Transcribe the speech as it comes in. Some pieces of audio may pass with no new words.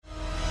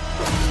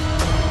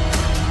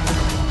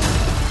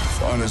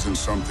Time isn't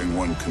something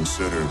one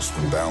considers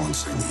when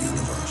balancing the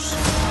universe.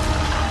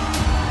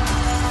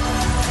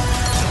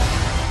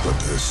 But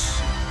this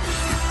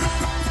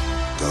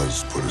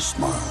does put a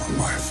smile on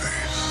my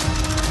face.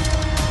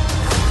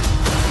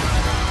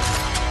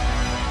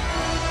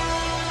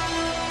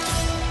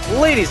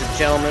 Ladies and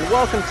gentlemen,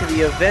 welcome to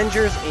the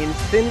Avengers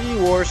Infinity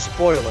War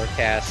spoiler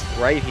cast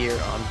right here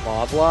on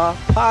Blah Blah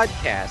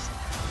Podcast.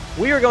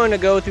 We are going to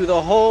go through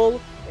the whole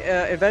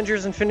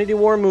Avengers Infinity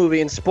War movie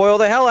and spoil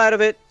the hell out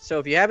of it. So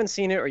if you haven't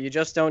seen it or you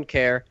just don't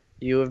care,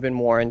 you have been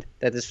warned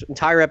that this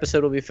entire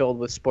episode will be filled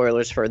with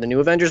spoilers for the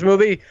new Avengers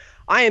movie.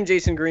 I am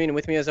Jason Green, and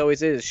with me as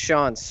always is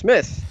Sean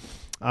Smith.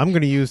 I'm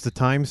going to use the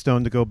time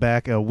stone to go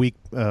back a week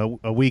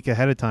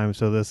ahead of time,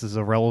 so this is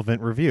a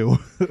relevant review.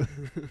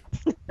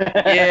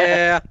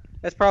 Yeah,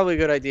 that's probably a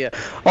good idea.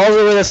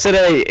 Also with us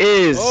today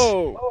is...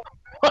 Oh!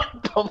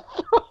 What the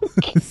fuck?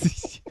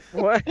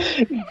 What?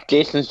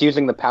 Jason's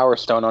using the Power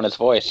Stone on his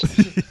voice.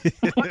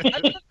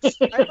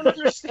 I don't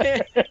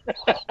understand.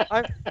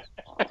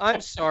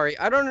 I'm sorry.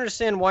 I don't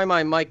understand why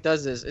my mic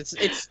does this.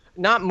 It's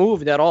not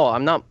moved at all.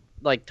 I'm not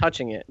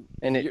touching it,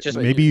 and it just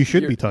Maybe you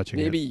should be touching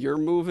Maybe it. you're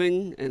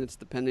moving, and it's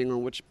depending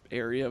on which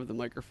area of the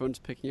microphone's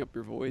picking up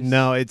your voice.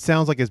 No, it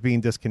sounds like it's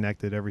being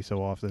disconnected every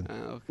so often.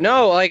 Okay.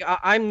 No,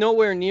 I'm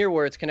nowhere near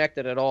where it's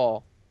connected at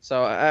all.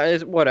 So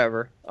it's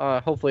whatever.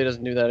 Hopefully it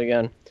doesn't do that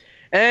again.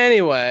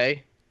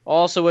 Anyway,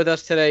 also with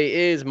us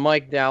today is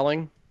Mike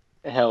Dowling.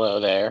 Hello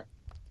there.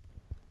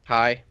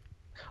 Hi.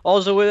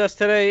 Also with us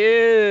today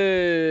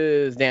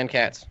is Dan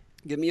Katz.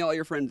 Give me all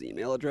your friends'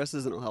 email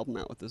addresses, and I'll help them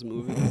out with this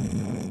movie.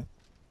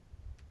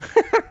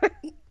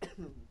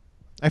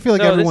 I feel like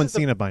No, this everyone's is the-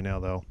 seen it by now,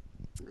 though.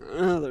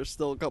 There's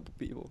still a couple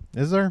people.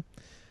 Is there?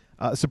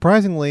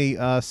 Surprisingly,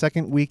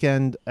 second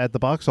weekend at the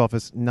box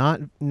office, not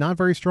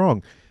very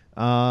strong.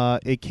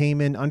 It came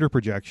in under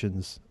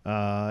projections.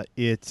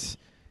 It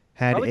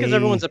had Probably because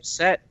everyone's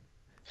upset.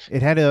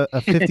 It had a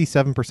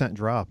 57%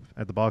 drop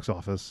at the box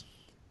office.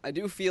 I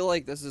do feel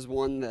like this is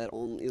one that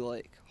only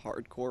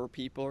hardcore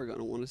people are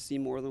gonna want to see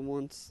more than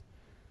once.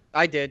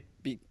 I did.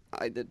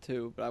 I did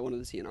too, but I wanted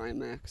to see an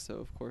IMAX, so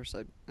of course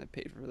I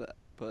paid for that.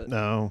 But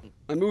No.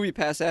 my Movie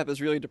Pass app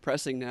is really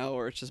depressing now,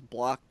 where it's just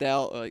blocked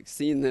out.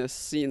 Seen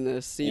this.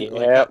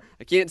 Yep.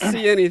 I can't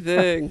see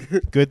anything.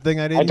 Good thing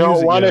I didn't I use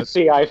don't it want to yet.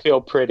 see I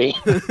Feel Pretty.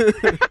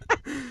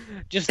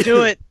 Just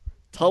do it.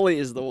 Tully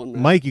is the one.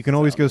 Mike, you can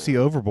always go see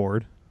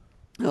Overboard.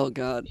 Oh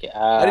God. Yeah,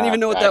 I didn't even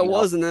know what I that know.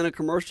 was, and then a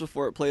commercial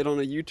for it played on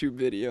a YouTube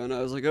video, and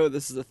I was like, "Oh,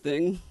 this is a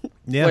thing."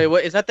 Yeah. Wait,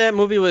 what is that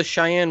movie with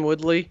Cheyenne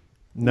Woodley?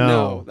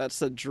 No.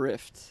 That's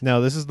Adrift.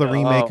 No, this is the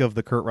remake Oh. of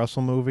the Kurt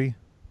Russell movie.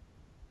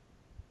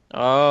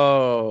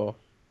 Oh.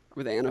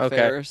 With Anna Okay.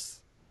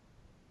 Faris.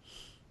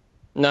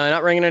 No,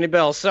 not ringing any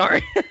bells.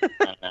 Sorry.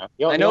 I know.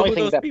 The I know only who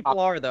thing those that people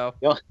are, though.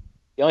 The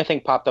only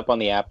thing popped up on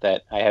the app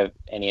that I have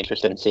any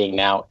interest in seeing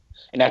now,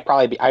 and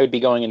I would be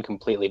going in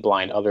completely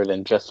blind, other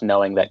than just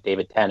knowing that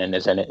David Tennant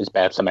is in it, is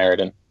Bad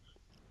Samaritan.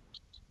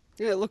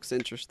 Yeah, it looks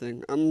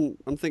interesting. I'm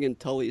thinking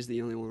Tully's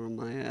the only one on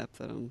my app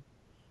that I'm.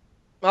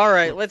 All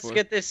right, Look let's for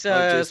get this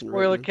Jason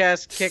spoiler Reitman.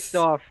 cast kicked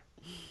off.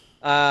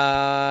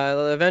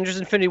 Avengers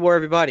Infinity War,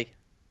 everybody.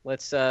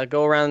 Let's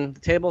go around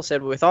the table, say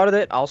what we thought of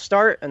it. I'll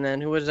start, and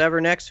then whoever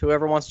next,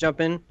 whoever wants to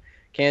jump in,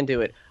 can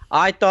do it.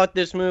 I thought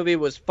this movie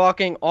was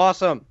fucking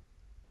awesome.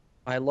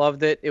 I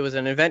loved it. It was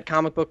an event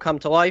comic book come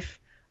to life.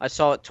 I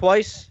saw it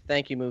twice.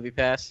 Thank you, Movie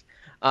Pass.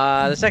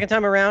 The second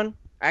time around,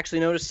 I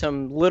actually noticed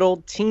some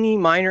little teeny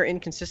minor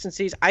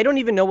inconsistencies. I don't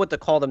even know what to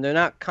call them. They're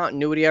not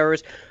continuity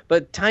errors,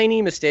 but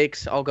tiny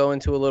mistakes I'll go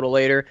into a little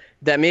later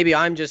that maybe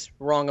I'm just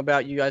wrong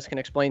about. You guys can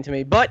explain to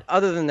me. But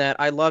other than that,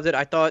 I loved it.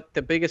 I thought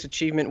the biggest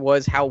achievement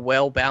was how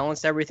well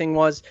balanced everything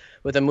was.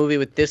 With a movie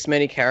with this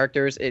many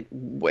characters, it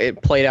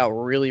played out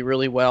really,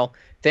 really well.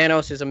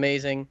 Thanos is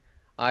amazing.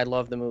 I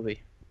love the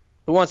movie.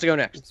 Who wants to go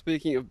next?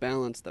 Speaking of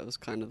balance, that was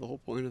kind of the whole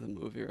point of the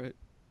movie, right?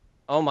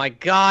 Oh my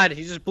God,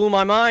 he just blew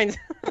my mind.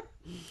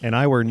 And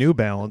I wear New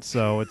Balance,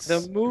 so it's...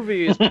 The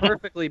movie is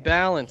perfectly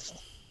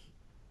balanced.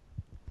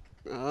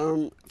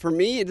 For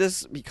me,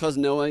 because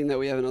knowing that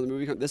we have another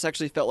movie, this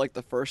actually felt like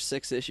the first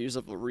 6 issues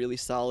of a really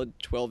solid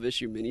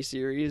 12-issue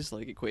miniseries,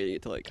 equating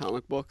it to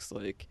comic books.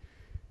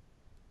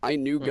 I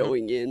knew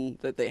going in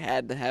that they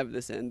had to have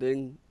this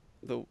ending.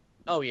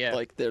 Oh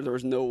yeah. There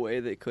was no way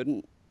they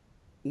couldn't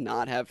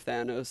not have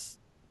Thanos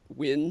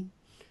win.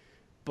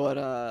 But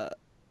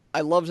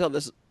I loved how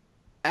this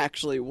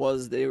actually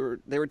was. They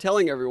were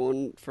telling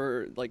everyone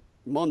for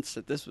months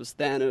that this was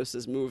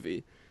Thanos'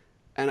 movie,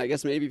 and I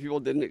guess maybe people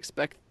didn't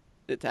expect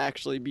it to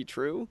actually be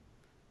true.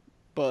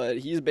 But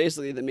he's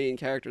basically the main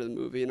character of the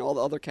movie, and all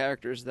the other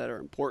characters that are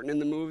important in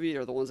the movie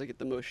are the ones that get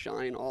the most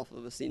shine off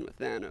of a scene with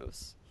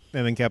Thanos.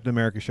 And then Captain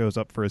America shows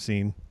up for a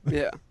scene.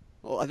 Yeah.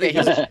 Well, I think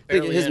Yeah, he's his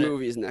barely in it.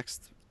 movie's the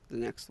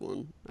next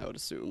one, I would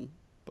assume.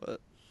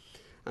 But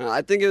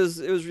I think it was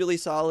really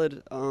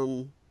solid.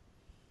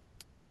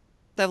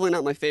 Definitely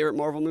not my favorite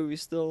Marvel movie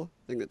still.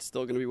 I think it's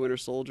still going to be Winter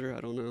Soldier. I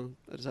don't know.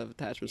 I just have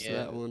attachments to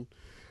that one.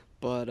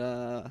 But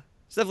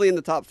it's definitely in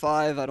the top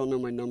 5. I don't know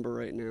my number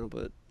right now,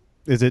 but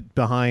Is it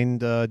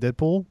behind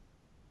Deadpool?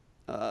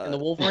 And the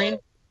Wolverine.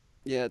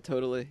 Yeah,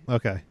 totally.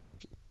 Okay.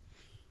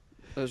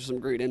 Those are some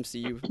great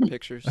MCU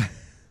pictures.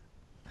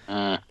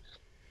 Uh,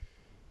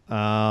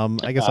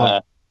 I guess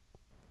I'll.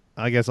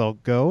 I guess I'll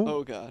go.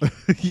 Oh god.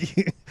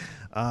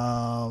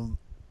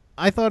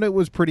 I thought it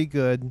was pretty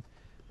good.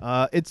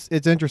 It's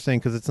interesting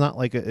because it's not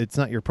like it's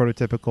not your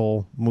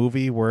prototypical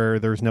movie where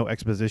there's no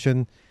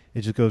exposition.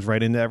 It just goes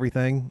right into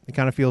everything. It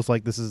kind of feels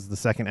like this is the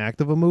second act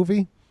of a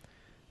movie.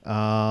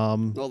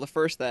 Well, the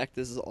first act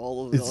is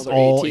all of the It's other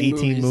all 18 18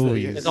 movies. that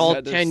movies. you It's all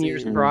had to 10 see.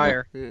 years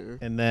prior. Yeah.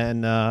 and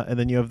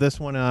then you have this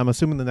one, and I'm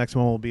assuming the next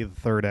one will be the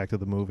third act of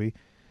the movie.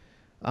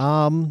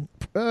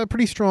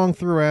 Pretty strong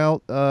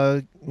throughout.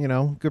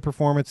 Good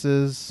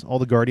performances. All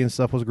the Guardian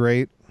stuff was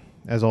great,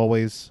 as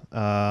always.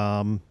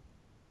 Thanos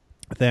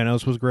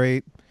was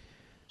great.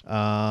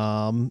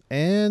 Yeah,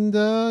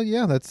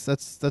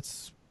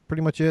 that's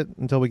pretty much it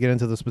until we get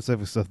into the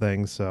specifics of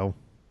things. So,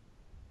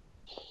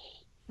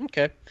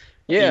 Okay.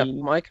 Yeah,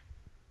 Mm. Mike.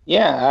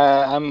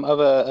 Yeah, I'm of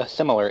a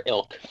similar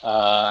ilk.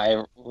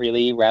 I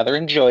really rather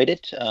enjoyed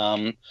it.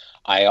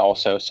 I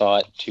also saw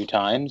it 2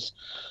 times.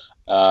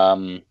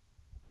 I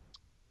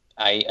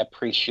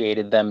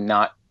appreciated them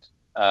not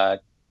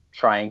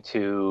trying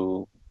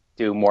to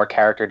do more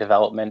character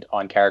development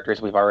on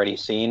characters we've already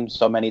seen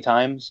so many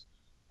times.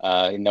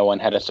 No one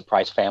had a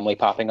surprise family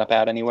popping up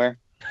out anywhere.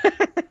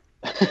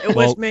 It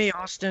Well, was me,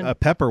 Austin.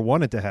 Pepper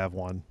wanted to have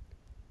one.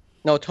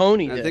 No,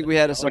 Tony I did. think we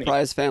had a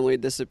surprise family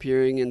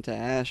disappearing into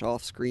Ash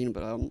off screen,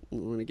 but I'm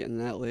going to get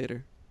into that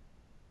later.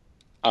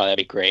 Oh, that'd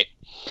be great.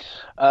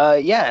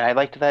 Yeah, I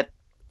liked that.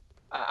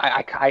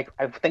 I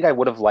think I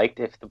would have liked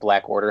if the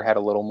Black Order had a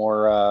little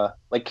more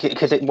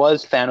because it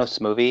was Thanos'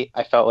 movie.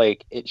 I felt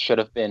like it should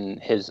have been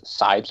his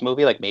side's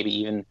movie, like maybe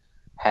even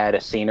had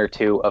a scene or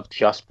two of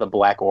just the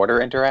Black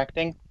Order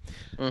interacting,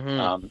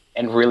 and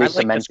really I like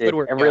the cemented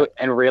Squidward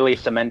and really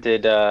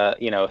cemented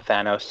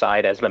Thanos'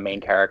 side as the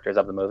main characters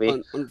of the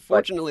movie.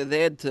 Unfortunately,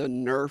 they had to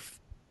nerf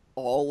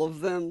all of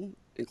them,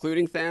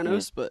 including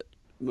Thanos, but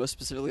most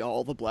specifically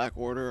all the Black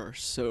Order are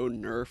so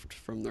nerfed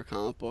from their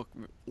comic book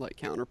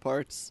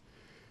counterparts.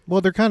 Well,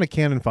 they're kind of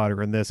cannon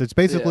fodder in this. It's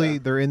basically Yeah.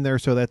 they're in there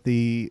so that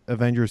the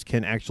Avengers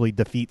can actually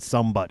defeat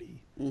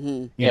somebody.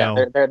 Mm-hmm. You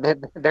know?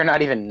 They're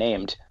not even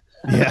named.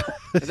 Yeah.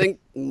 I think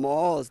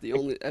Maul is the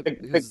only.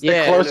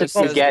 The closest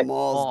you get.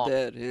 Maul's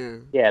dead. Yeah.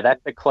 Yeah,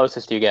 that's the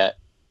closest you get.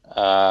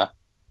 But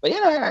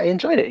yeah, I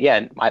enjoyed it.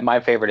 Yeah, my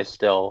favorite is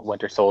still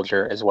Winter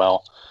Soldier as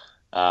well.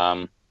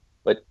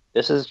 But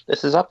this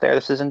is up there.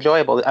 This is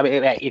enjoyable. I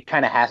mean, it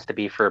kind of has to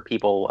be for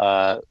people.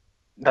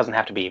 Doesn't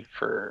have to be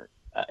for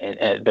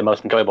the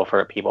most enjoyable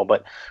for people,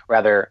 but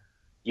rather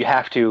you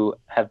have to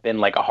have been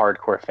like a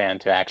hardcore fan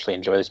to actually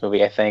enjoy this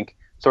movie. I think,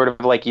 sort of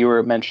like you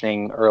were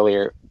mentioning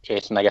earlier,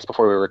 Jason. I guess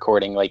before we were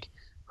recording, like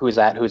who's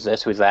that? Who's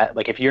this? Who's that?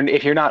 Like if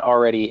you're not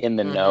already in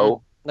the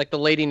know, like the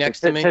lady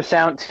next to me. to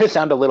sound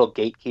a little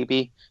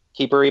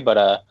gatekeepery,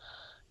 but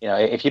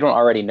if you don't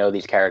already know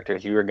these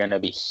characters, you are going to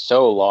be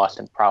so lost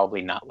and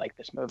probably not like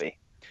this movie.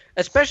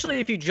 Especially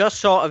if you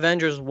just saw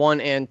Avengers 1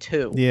 and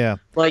 2. Yeah.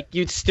 Like,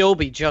 you'd still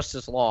be just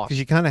as lost. Because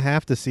you kind of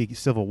have to see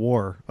Civil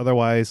War.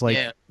 Otherwise, like,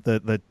 Yeah.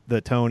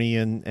 the Tony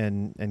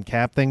and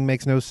Cap thing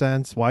makes no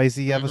sense. Why does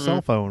he have a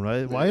cell phone?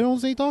 Why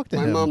don't he talk to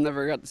My him? mom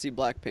never got to see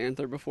Black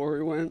Panther before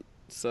we went,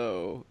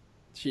 so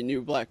she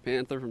knew Black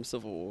Panther from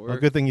Civil War. Well,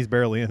 good thing he's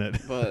barely in it.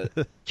 But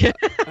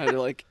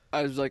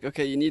I was like,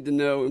 okay, you need to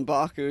know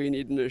M'Baku, you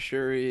need to know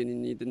Shuri, and you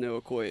need to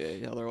know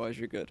Okoye. Otherwise,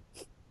 you're good.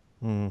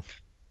 Mm.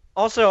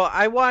 Also,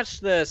 I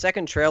watched the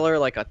second trailer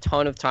like a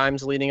ton of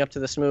times leading up to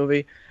this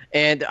movie,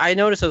 and I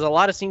noticed there's a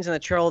lot of scenes in the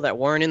trailer that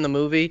weren't in the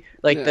movie,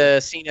 like the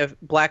scene of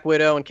Black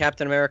Widow and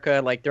Captain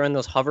America, like they're in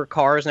those hover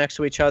cars next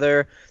to each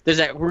other. There's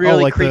that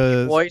really like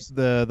creepy voice.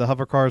 the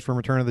hover cars from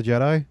Return of the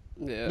Jedi.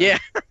 Yeah. Yeah.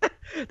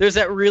 There's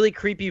that really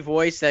creepy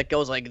voice that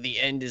goes like, "The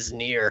end is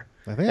near."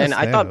 I think And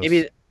that's I thought Thanos.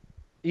 maybe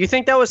you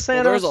think that was Thanos?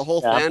 Well, there was a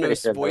whole Yeah, I'm pretty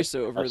Thanos sure that's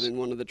voiceover Thanos. in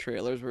one of the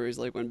trailers where he's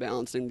like, when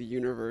balancing the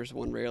universe,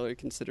 one rarely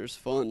considers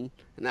fun,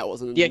 and that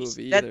wasn't in Yeah, the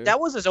movie either. that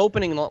was his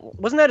opening.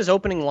 Wasn't that his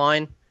opening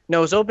line?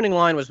 No, his opening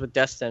line was with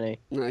Destiny.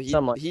 No,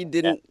 Somewhat. he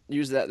didn't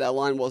use that. That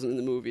line wasn't in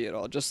the movie at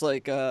all. Just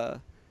like they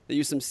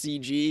used some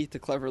CG to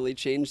cleverly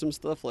change some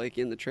stuff, like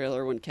in the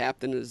trailer when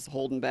Captain is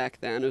holding back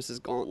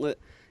Thanos' gauntlet.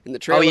 In the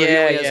trailer, he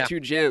only has 2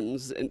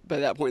 gems, and by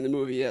that point in the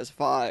movie, he has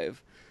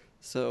 5.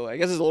 So I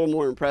guess it's a little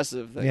more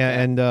impressive. That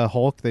Yeah, and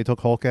Hulk. They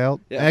took Hulk out.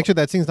 Yeah. Actually,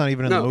 that scene's not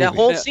even in No, the movie. That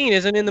whole Yeah. scene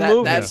isn't in the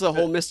movie. That's a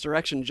whole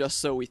misdirection just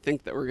so we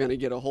think that we're going to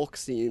get a Hulk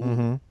scene,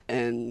 Mhm.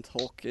 and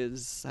Hulk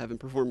is having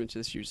performance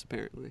issues,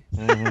 apparently.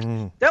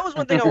 Mhm. That was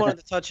one thing I wanted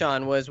to touch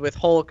on was with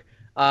Hulk.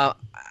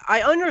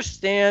 I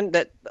understand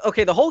that,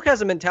 okay, the Hulk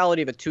has a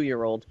mentality of a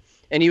 2-year-old,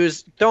 and he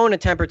was throwing a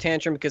temper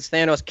tantrum because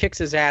Thanos kicks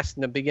his ass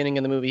in the beginning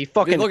of the movie. He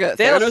fucking Look at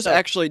Thanos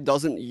actually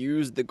doesn't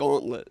use the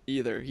gauntlet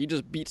either. He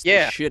just beats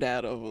the shit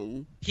out of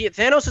him.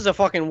 Thanos is a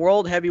fucking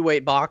world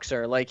heavyweight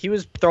boxer. Like, he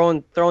was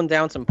throwing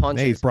down some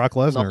punches. Hey, he's Brock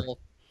Lesnar.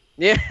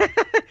 Yeah,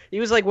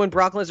 he was like when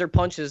Brock Lesnar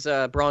punches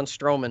Braun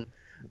Strowman.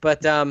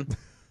 But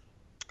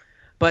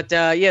But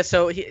yeah,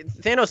 so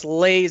Thanos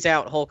lays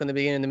out Hulk in the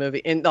beginning of the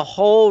movie, and the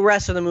whole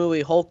rest of the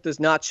movie, Hulk does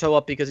not show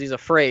up because he's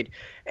afraid,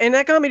 and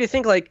that got me to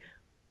think like,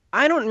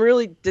 I don't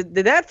really did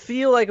that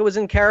feel like it was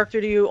in character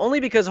to you? Only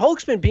because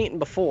Hulk's been beaten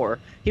before.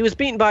 He was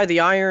beaten by the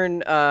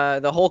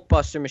the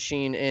Hulkbuster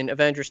machine in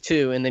Avengers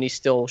 2, and then he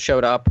still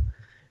showed up.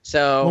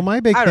 So well,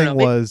 my big I don't thing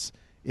know,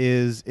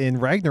 is in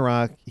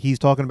Ragnarok, he's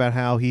talking about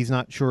how he's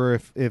not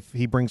sure if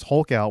he brings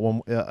Hulk out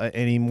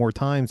any more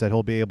times that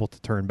he'll be able to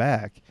turn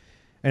back.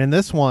 And in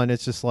this one,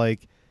 it's just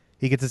like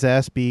he gets his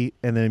ass beat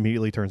and then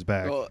immediately turns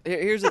back. Well,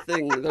 here's the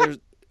thing. There's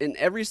in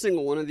every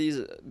single one of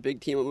these big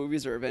team up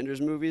movies or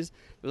Avengers movies,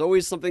 there's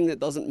always something that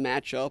doesn't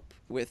match up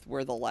with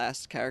where the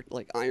last character,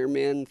 like Iron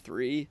Man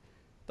 3,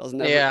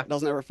 doesn't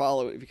ever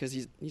follow it because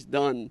he's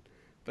done,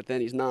 but then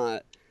he's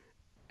not.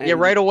 And, yeah,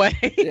 right away.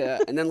 yeah,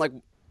 and then like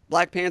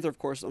Black Panther, of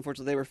course,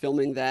 unfortunately they were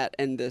filming that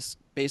and this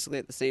basically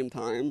at the same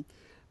time,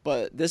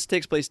 but this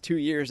takes place 2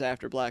 years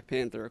after Black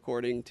Panther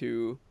according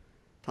to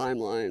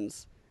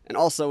timelines. And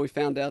also, we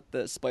found out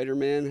that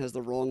Spider-Man has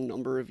the wrong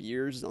number of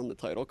years on the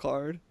title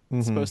card.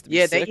 It's supposed to be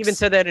 6. They even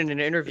said that in an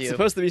interview. It's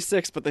supposed to be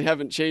 6, but they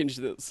haven't changed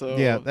it. So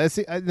yeah, that's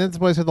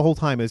what I said the whole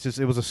time. It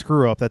was a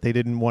screw up that they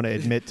didn't want to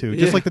admit to,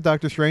 just like the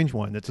Doctor Strange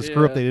one. It's a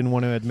screw up they didn't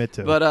want to admit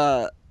to.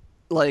 But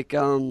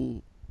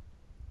the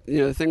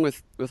thing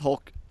with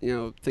Hulk,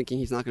 thinking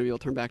he's not going to be able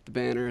to turn back the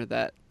banner,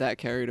 that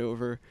carried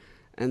over,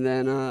 and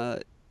then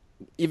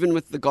even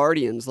with the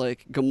Guardians,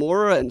 like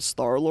Gamora and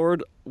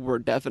Star-Lord were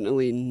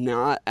definitely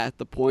not at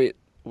the point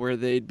where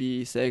they'd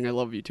be saying "I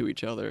love you" to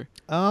each other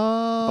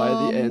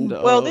by the end.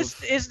 Well,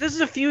 this is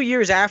a few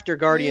years after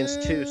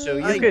Guardians 2, so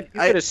you could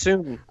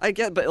assume. I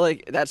get, but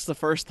like that's the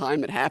first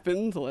time it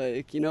happened.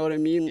 Like, you know what I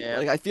mean? Yeah.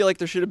 Like, I feel like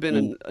there should have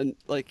been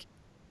like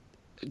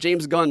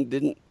James Gunn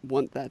didn't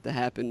want that to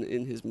happen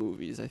in his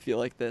movies. I feel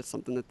like that's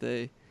something that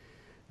they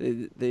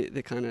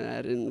kind of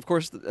add in. Of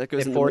course, that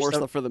goes into more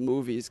stuff for the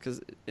movies because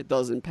it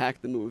does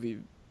impact the movie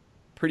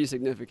pretty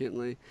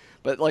significantly.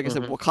 But like I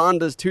said,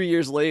 Wakanda's 2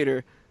 years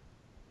later.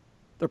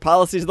 Their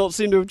policies don't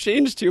seem to have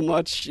changed too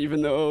much,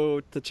 even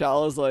though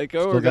T'Challa's like,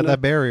 "Oh, Still got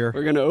that barrier.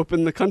 We're gonna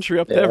open the country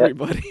up to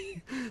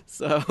everybody."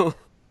 So,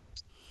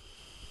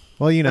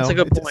 well, That's a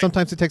good point.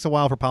 Sometimes it takes a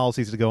while for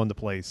policies to go into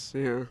place.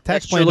 yeah, Tax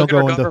That's plan true. don't Look at go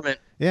our into government.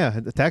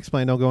 the tax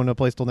plan don't go into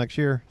place till next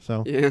year.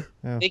 So yeah.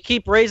 They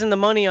keep raising the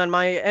money on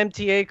my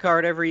MTA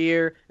card every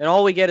year, and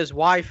all we get is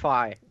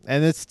Wi-Fi.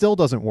 and it still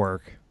doesn't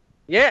work.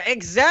 Yeah,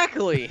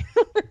 exactly.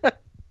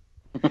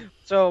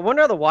 So I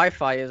wonder how the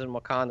Wi-Fi is in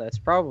Wakanda. It's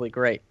probably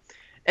great.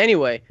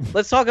 Anyway,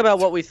 let's talk about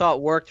what we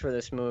thought worked for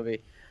this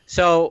movie.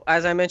 So,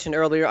 as I mentioned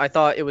earlier, I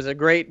thought it was a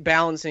great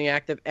balancing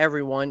act of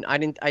everyone.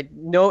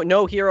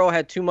 No hero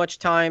had too much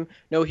time.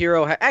 No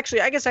hero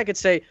actually, I guess I could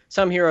say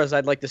some heroes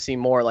I'd like to see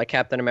more, like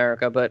Captain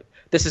America, but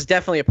this is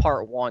definitely a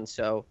part 1,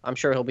 so I'm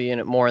sure he'll be in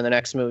it more in the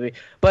next movie.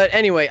 But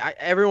anyway,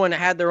 everyone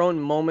had their own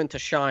moment to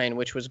shine,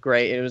 which was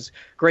great. It was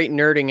great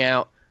nerding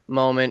out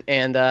moment,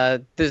 and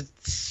the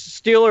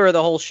stealer of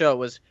the whole show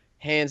was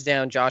hands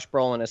down Josh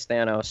Brolin as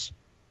Thanos.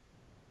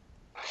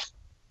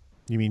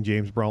 You mean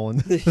James Brolin?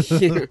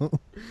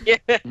 Yeah.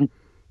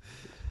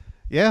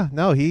 Yeah,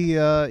 no, he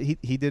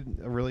did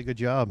a really good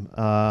job.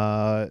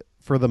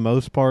 For the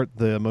most part,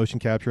 the motion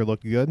capture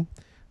looked good.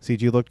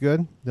 CG looked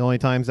good. The only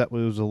times that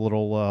was a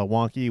little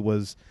wonky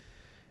was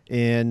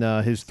in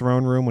his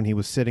throne room when he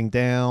was sitting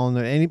down.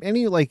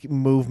 Any like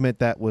movement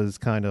that was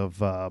kind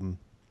of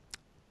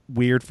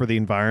weird for the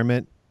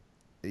environment.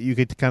 You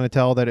could kind of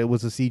tell that it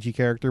was a CG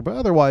character, but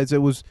otherwise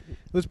it was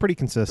pretty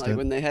consistent. Like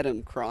when they had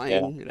him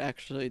crying, it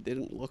actually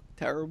didn't look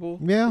terrible.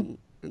 Yeah. And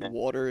the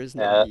water is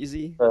not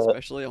easy,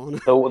 especially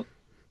on the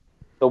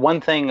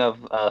one thing of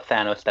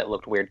Thanos that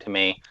looked weird to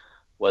me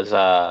was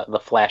the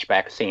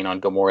flashback scene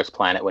on Gamora's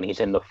planet when he's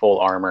in the full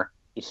armor.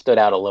 He stood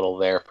out a little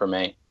there for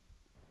me.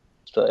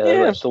 So,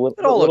 it's a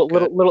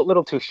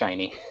little too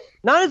shiny.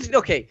 Not as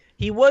okay.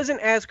 He wasn't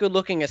as good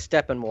looking as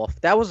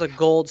Steppenwolf. That was a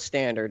gold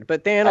standard,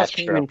 but Thanos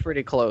came in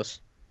pretty close.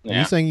 Are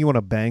you saying you want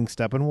to bang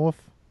Steppenwolf?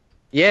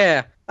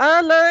 Yeah,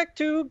 I like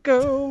to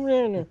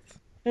go.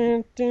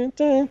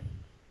 The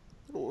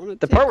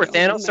part where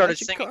Thanos started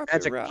singing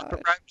magic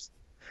rhymes.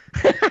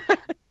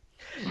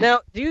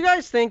 Now, do you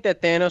guys think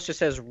that Thanos just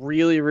has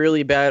really,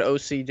 really bad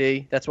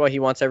OCD? That's why he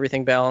wants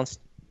everything balanced?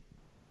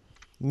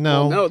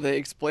 No. Well, no, they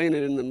explain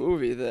it in the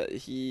movie that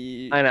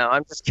he... I know,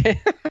 I'm just kidding.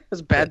 It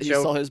was a bad joke.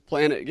 He saw his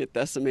planet get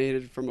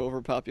decimated from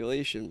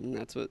overpopulation, and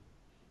that's what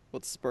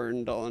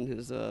spurred on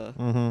his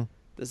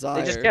desire.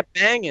 They just kept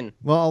banging.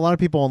 Well, a lot of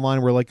people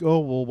online were like, oh,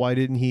 well, why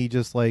didn't he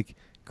just, like,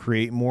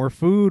 create more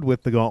food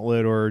with the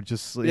gauntlet or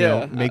just, you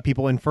know, make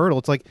people infertile?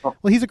 It's like, well,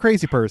 he's a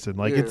crazy person.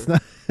 Like, it's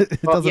not... it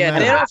doesn't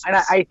matter.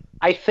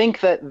 I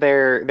think that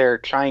they're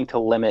trying to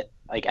limit,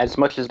 like, as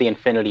much as the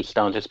Infinity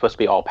Stones are supposed to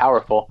be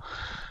all-powerful...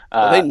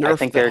 they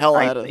nerfed the hell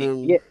out of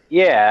him.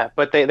 Yeah,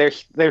 but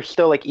they're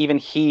still like, even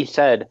he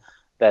said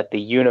that the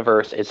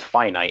universe is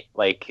finite.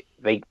 Like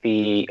the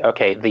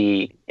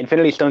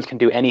Infinity Stones can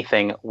do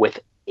anything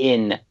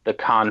within the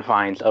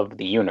confines of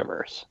the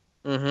universe.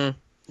 Mm-hmm.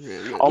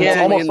 Yeah,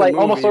 almost like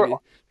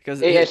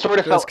because it sort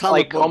of felt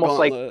like almost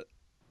like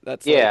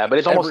That's Yeah, like, but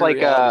it's almost every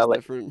like reality's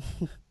different.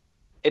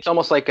 it's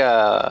almost like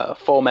a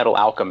Full Metal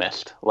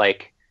Alchemist.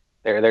 Like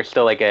there's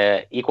still like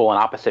a equal and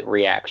opposite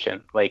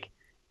reaction. Like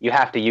you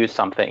have to use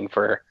something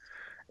for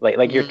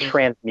like you're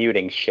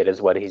transmuting shit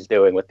is what he's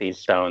doing with these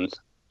stones.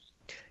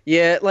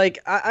 Yeah, like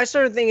I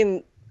started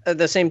thinking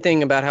the same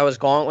thing about how his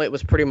gauntlet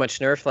was pretty much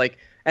nerfed. Like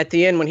at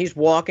the end when he's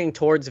walking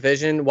towards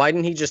Vision, why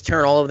didn't he just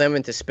turn all of them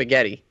into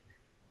spaghetti,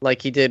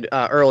 like he did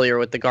earlier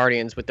with the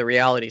Guardians with the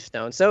Reality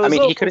Stone? So it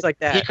was He could like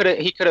that.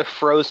 he could have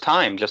froze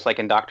time just like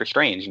in Doctor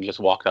Strange and just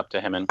walked up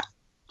to him and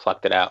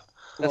plucked it out.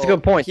 That's a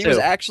good point, He too. was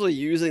actually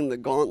using the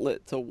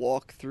gauntlet to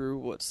walk through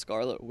what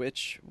Scarlet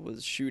Witch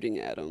was shooting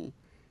at him.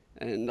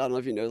 And I don't know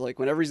if you know, like,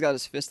 whenever he's got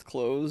his fist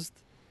closed,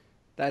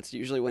 that's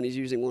usually when he's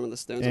using one of the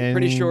stones. I'm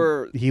pretty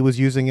sure he was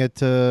using it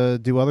to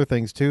do other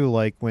things too,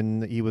 like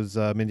when he was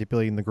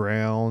manipulating the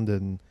ground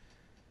and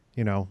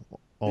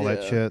all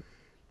that Yeah. shit.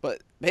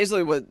 But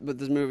basically what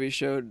this movie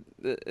showed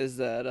is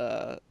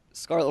that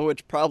Scarlet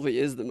Witch probably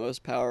is the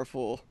most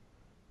powerful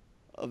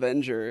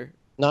Avenger.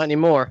 Not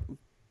anymore.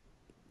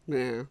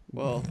 Yeah,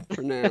 well,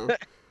 for now.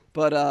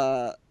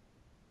 But,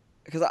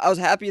 because I was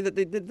happy that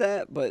they did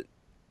that, but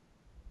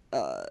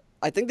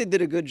I think they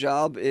did a good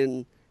job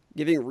in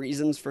giving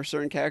reasons for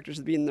certain characters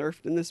to be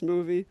nerfed in this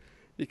movie.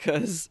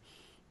 Because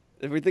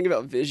if we think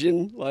about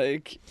Vision,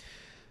 like...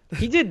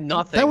 He did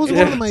nothing. That was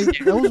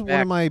one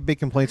of my big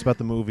complaints about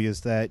the movie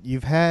is that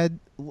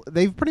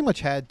they've pretty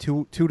much had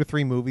two to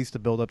three movies to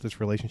build up this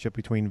relationship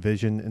between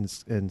Vision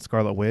and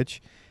Scarlet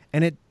Witch,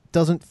 and it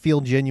doesn't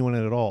feel genuine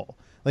at all.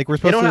 Like we're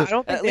supposed I to.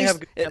 don't think At they have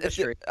least, good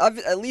chemistry.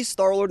 at least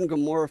Star-Lord and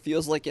Gamora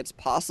feels like it's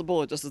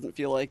possible. It just doesn't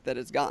feel like that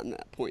it's gotten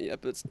that point yet.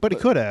 But it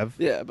could have.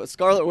 Yeah, but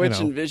Scarlet Witch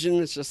know. and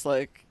Vision, it's just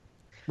like...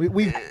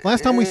 We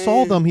last time we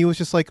saw them, he was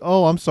just like,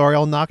 "Oh, I'm sorry,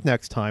 I'll knock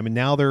next time," and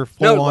now they're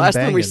full No, on last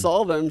banging. time we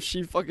saw them,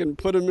 she fucking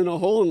put him in a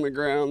hole in the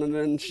ground, and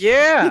then...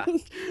 Yeah.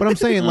 But I'm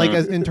saying, like,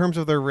 in terms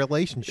of their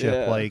relationship,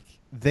 Yeah. like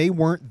they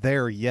weren't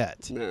there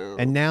yet, No.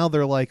 and now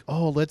they're like,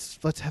 "Oh, let's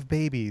have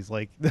babies."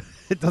 Like,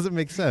 it doesn't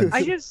make sense.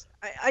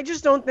 I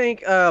just don't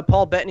think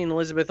Paul Bettany and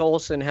Elizabeth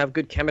Olsen have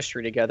good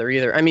chemistry together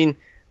either. I mean,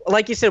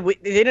 like you said, they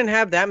didn't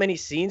have that many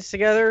scenes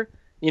together,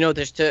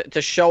 just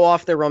to show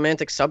off their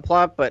romantic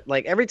subplot. But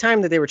like every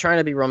time that they were trying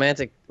to be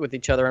romantic with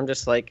each other, I'm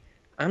just like,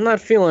 I'm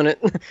not feeling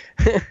it.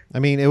 I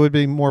mean, it would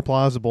be more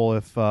plausible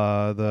if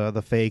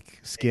the fake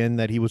skin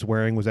that he was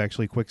wearing was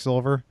actually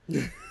Quicksilver.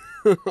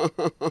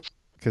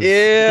 'Cause,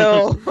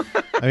 Ew.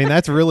 I mean,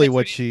 that's really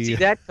what See she.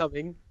 that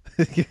coming.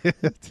 This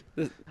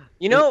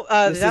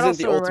That isn't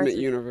also the Ultimate reminds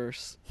me-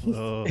 Universe.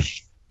 Ugh.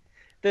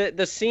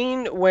 the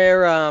scene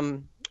where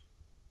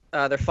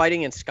they're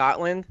fighting in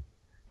Scotland.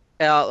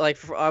 I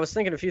was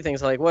thinking a few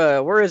things like,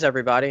 well, where is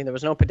everybody? There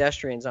was no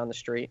pedestrians on the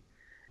street.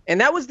 And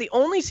that was the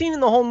only scene in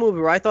the whole movie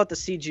where I thought the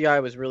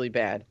CGI was really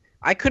bad.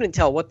 I couldn't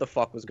tell what the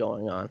fuck was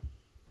going on.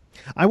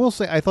 I will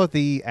say, I thought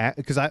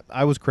because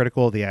I was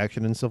critical of the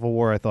action in Civil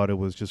War. I thought it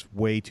was just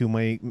way too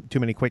many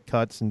quick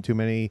cuts and too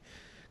many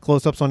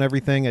close-ups on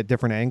everything at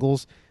different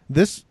angles.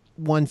 This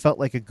one felt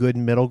like a good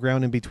middle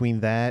ground in between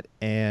that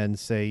and,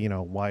 say,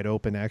 wide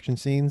open action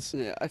scenes.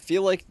 Yeah, I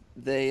feel like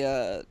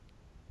they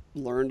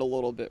learned a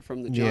little bit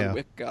from the John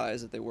Wick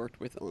guys that they worked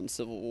with on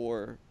Civil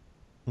War,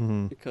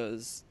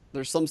 because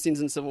there's some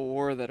scenes in Civil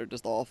War that are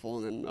just awful,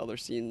 and then other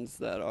scenes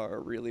that are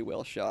really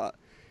well shot.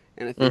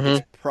 And I think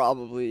it's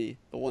probably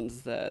the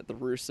ones that the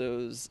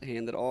Russos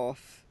handed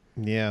off.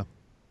 Yeah.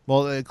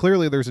 Well,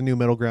 clearly there's a new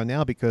middle ground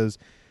now because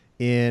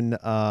in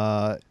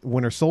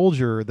Winter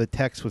Soldier, the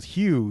text was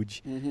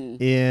huge.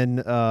 In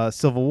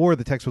Civil War,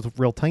 the text was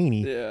real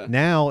tiny. Yeah.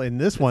 Now, in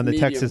this one, the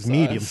text is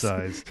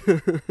medium-sized.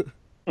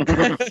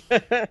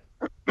 medium-sized.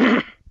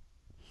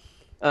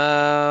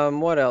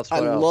 What else? I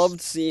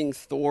loved seeing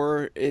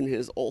Thor in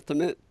his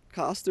Ultimate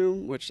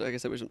costume, which, like I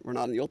said, we're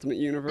not in the Ultimate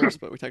Universe,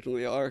 but we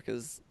technically are,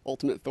 because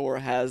Ultimate Thor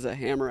has a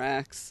hammer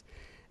axe,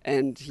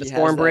 and he has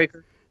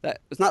Stormbreaker. That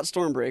it's not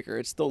Stormbreaker,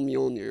 it's still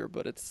Mjolnir,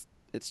 but it's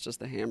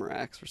just a hammer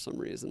axe for some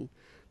reason.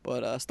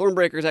 But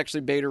Stormbreaker is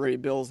actually Beta Ray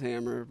Bill's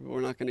hammer. But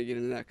we're not going to get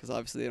into that because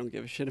obviously they don't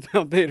give a shit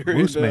about Beta Ray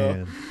Moose Bill.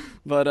 Man.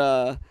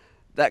 But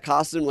that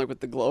costume, like with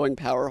the glowing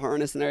power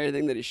harness and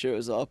everything that he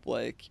shows up,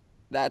 like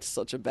that's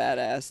such a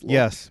badass look.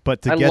 Yes,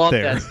 but to I get love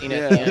there. that scene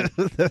at the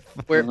end.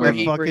 Where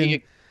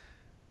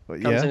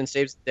he comes in and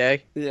saves the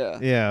day. Yeah.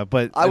 Yeah,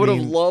 but I would have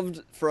mean,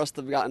 loved for us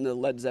to have gotten the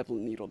Led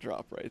Zeppelin needle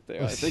drop right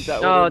there. I think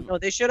that No, would. no,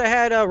 they should have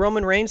had a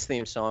Roman Reigns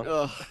theme song.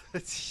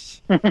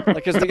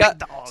 Like, cause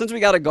since we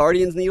got a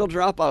Guardians needle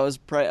drop, I was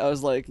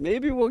like,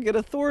 maybe we'll get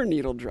a Thor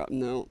needle drop.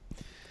 No.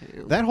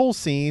 Damn. that whole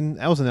scene,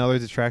 that was another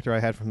detractor I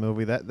had from the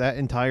movie. That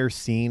entire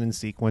scene and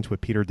sequence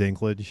with Peter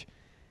Dinklage,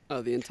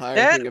 Oh, the entire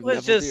That thing of was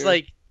Neville just Beard.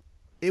 like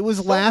it was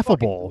so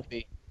laughable. fucking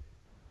goofy.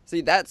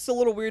 See, that's a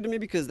little weird to me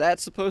because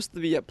that's supposed to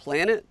be a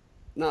planet,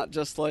 not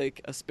just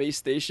like a space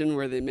station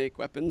where they make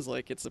weapons.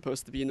 Like, it's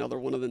supposed to be another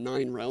one of the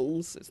 9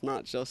 realms. It's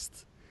not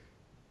just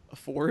a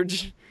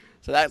forge.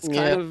 So that's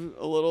kind of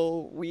a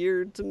little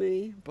weird to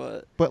me,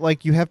 but But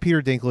like, you have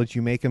Peter Dinklage,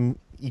 you make him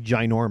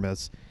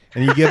ginormous,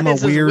 and you give him a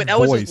This is- weird that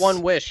voice. was his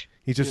one wish.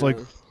 He's just like,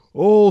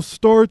 "Oh,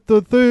 start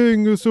the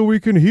thing so we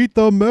can heat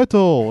the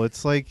metal."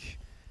 It's like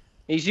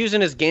He's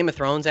using his Game of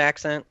Thrones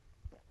accent.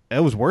 it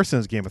was worse than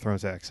his Game of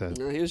Thrones accent.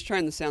 No, he was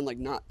trying to sound like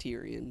not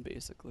Tyrion,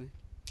 basically.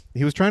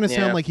 He was trying to Yeah.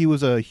 sound like he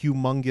was a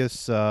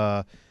humongous,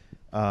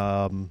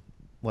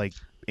 like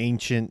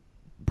ancient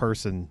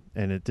person,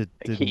 and it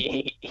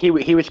didn't.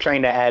 He was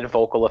trying to add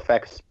vocal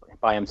effects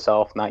by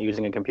himself, not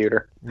using a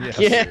computer. Yes.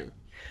 Yeah.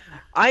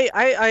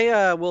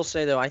 I will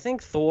say though, I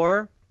think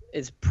Thor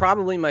is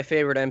probably my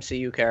favorite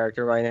MCU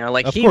character right now.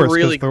 Like Of he course, 'cause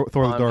really Thor: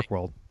 grew The on me. Dark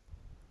World.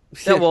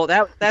 Yeah, well,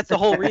 that's the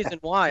whole reason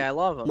why I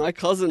love him. My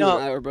cousin No.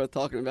 and I were both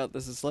talking about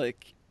this. It's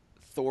like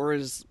Thor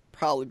has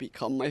probably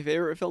become my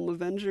favorite film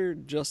Avenger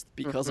just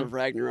because of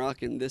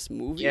Ragnarok in this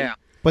movie. Yeah.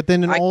 But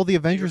then in I- all the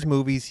Avengers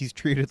movies, he's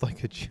treated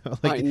like a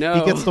joke. Like, I know.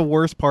 He gets the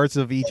worst parts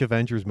of each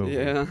Avengers movie.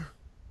 Yeah.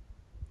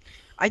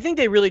 I think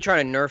they really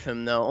try to nerf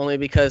him though, only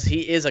because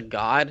he is a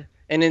god.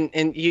 And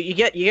you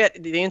get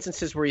the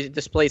instances where he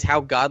displays how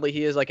godly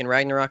he is, like in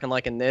Ragnarok and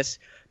like in this,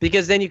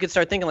 because then you could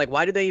start thinking like,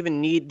 why do they even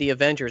need the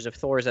Avengers if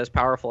Thor is as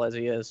powerful as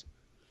he is?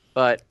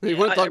 But You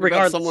want to talk about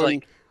regardless, someone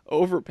like,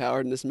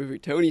 overpowered in this movie?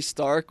 Tony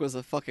Stark was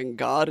a fucking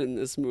god in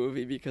this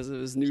movie because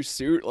of his new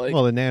suit. Like,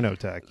 Well, the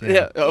nanotech.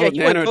 yeah. Oh, Yeah, he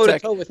went nanotech.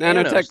 toe-to-toe with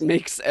Nanotech Thanos.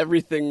 makes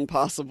everything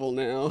possible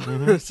now.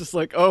 it's just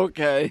like,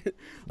 okay.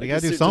 You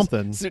gotta the do suit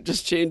something. Suit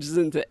just changes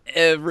into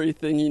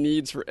everything he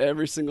needs for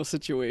every single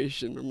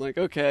situation. I'm like,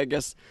 okay, I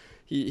guess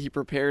he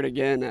prepared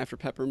again after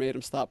Pepper made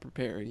him stop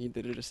preparing. He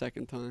did it a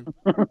second time.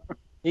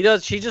 he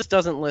does. She just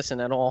doesn't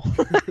listen at all.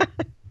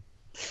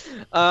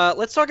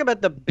 Let's talk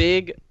about the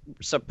big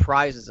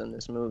surprises in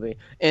this movie,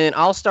 and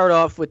I'll start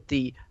off with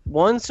the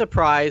one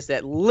surprise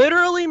that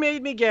literally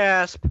made me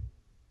gasp: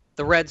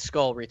 the Red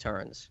Skull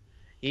returns.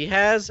 He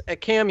has a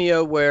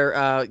cameo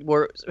where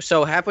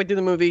so halfway through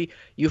the movie,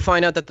 you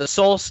find out that the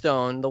Soul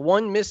Stone, the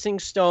one missing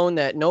stone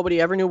that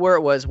nobody ever knew where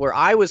it was,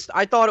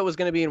 I thought it was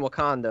going to be in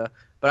Wakanda,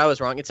 but I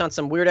was wrong. It's on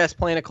some weird ass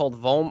planet called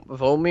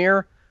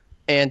Vomir,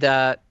 and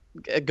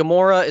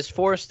Gamora is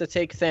forced to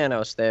take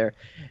Thanos there,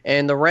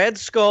 and the Red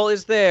Skull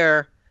is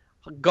there,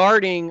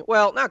 guarding.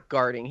 Well, not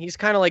guarding. He's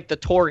kind of like the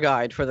tour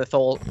guide for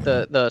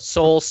the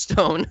Soul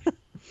Stone.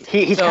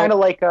 He's So- kind of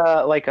like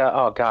a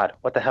oh god,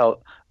 what the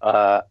hell?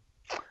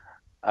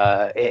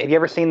 Have you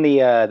ever seen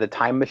the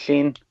Time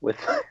Machine with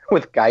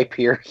with Guy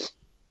Pearce?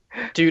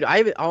 Dude,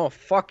 oh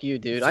fuck you,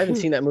 dude. I haven't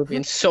seen that movie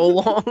in so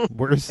long.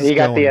 Where's this You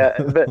got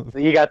going?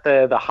 you got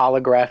the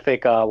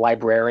holographic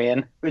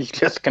librarian who's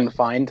just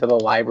confined to the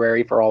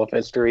library for all of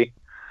history.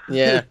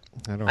 Yeah,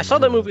 don't I saw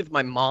that remember movie with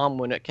my mom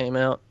when it came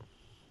out.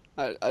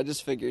 I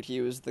just figured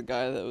he was the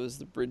guy that was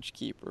the bridge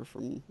keeper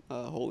from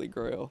Holy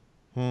Grail.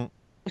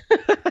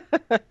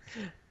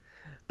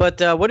 But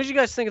what did you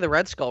guys think of the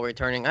Red Skull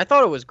returning? I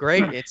thought it was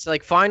great. It's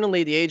like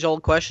finally the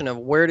age-old question of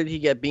where did he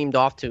get beamed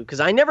off to? Because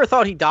I never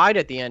thought he died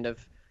at the end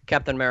of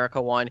Captain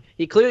America 1.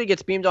 He clearly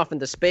gets beamed off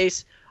into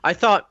space. I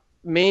thought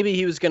maybe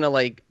he was going to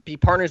like be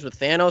partners with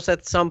Thanos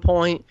at some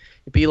point.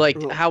 It'd be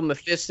like how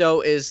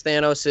Mephisto is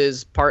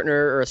Thanos'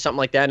 partner or something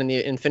like that in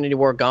the Infinity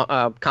War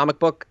comic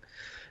book.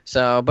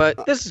 So,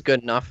 but this is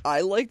good enough.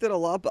 I liked it a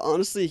lot, but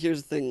honestly,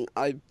 here's the thing.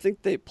 I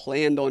think they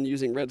planned on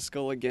using Red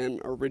Skull again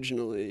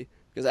originally.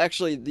 Because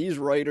actually, these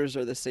writers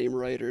are the same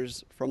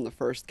writers from the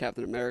first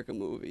Captain America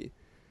movie.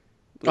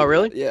 Oh,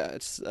 really? Yeah,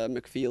 it's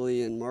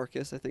McFeely and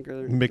Marcus, I think. Are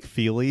their...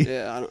 McFeely.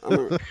 Yeah, I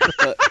don't know.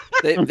 But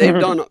they've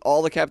done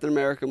all the Captain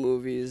America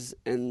movies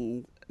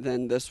and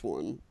then this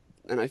one.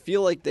 And I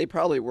feel like they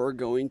probably were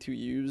going to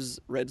use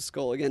Red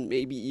Skull again,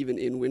 maybe even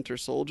in Winter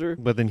Soldier.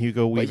 But then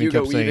Hugo But Weaving Hugo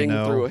kept saying Weaving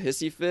no. threw a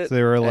hissy fit. So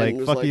they were and like,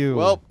 was "Fuck you."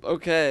 Well,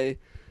 okay.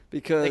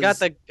 Because They got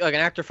an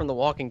actor from The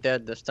Walking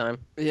Dead this time.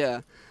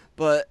 Yeah.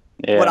 But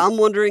Yeah. what I'm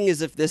wondering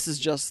is if this is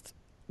just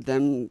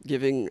them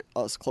giving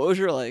us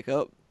closure, like,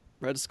 oh,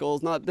 Red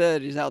Skull's not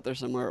dead, he's out there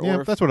somewhere. Yeah,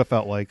 or that's what it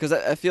felt like. because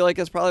I feel like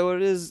that's probably what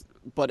it is.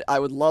 But I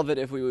would love it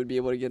if we would be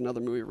able to get another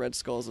movie, Red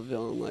Skull as a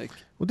villain. Like,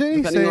 Well, didn't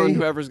he depending on say?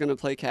 whoever's going to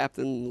play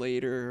Captain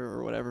later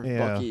or whatever,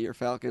 Yeah. Bucky or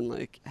Falcon,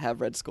 like, have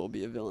Red Skull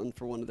be a villain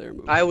for one of their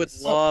movies. I would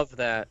love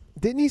that.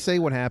 Didn't he say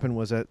what happened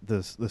was that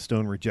the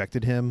stone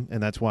rejected him,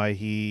 and that's why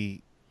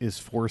he is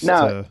forced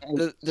No,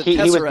 to. The he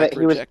was Tesseract he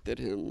was rejected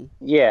him.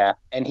 yeah,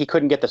 and he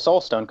couldn't get the Soul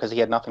Stone because he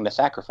had nothing to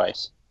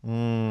sacrifice.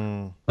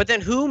 Mm, But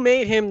then who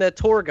made him the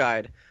tour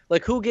guide?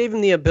 Like, who gave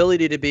him the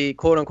ability to be,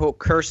 quote-unquote,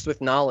 cursed with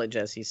knowledge,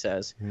 as he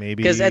says?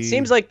 maybe Because it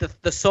seems like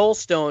the Soul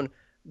Stone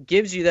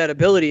gives you that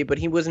ability, but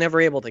he was never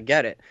able to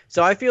get it.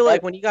 So I feel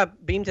like when he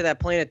got beamed to that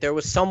planet, there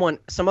was some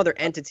other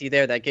entity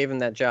there that gave him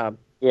that job.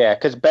 Yeah,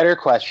 because better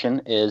two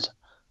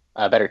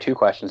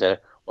questions.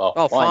 Well,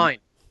 Oh, one, fine.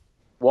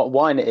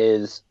 One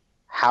is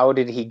how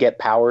did he get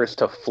powers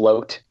to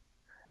float,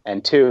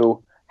 and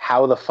two,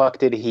 how the fuck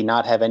did he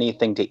not have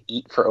anything to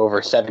eat for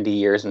over 70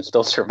 years and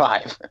still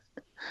survive?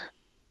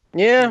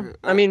 Yeah,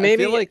 I mean,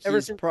 maybe I feel like ever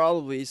he's since-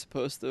 probably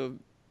supposed to have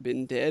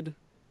been dead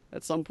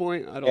at some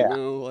point. I don't Yeah.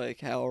 know, like,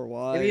 how or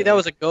why. maybe that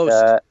was a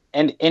ghost.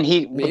 and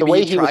he Maybe the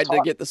way he tried was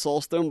to get the Soul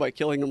Stone by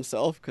killing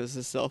himself because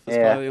his self is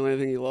Yeah. probably the only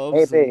thing he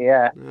loves. maybe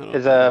yeah. I don't,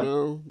 Because I don't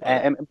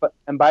know. but-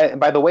 and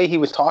by the way he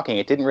was talking,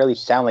 it didn't really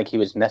sound like he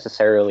was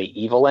necessarily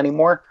evil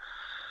anymore.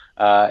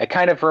 It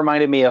kind of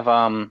reminded me of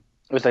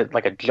it was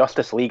like a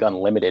Justice League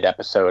Unlimited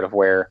episode of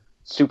where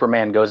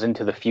Superman goes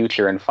into the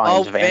future and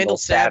finds Vandal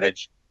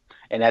Savage.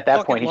 And at that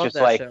Fucking point, he's love just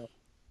that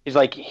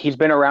like, show. he's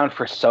been around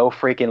for so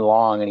freaking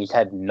long, and he's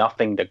had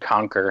nothing to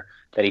conquer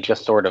that he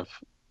just sort of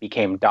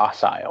became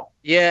docile.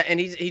 Yeah, and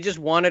he just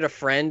wanted a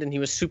friend, and he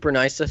was super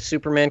nice to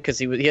Superman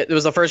because it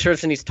was the first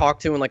person he's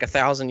talked to in like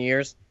 1,000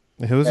 years.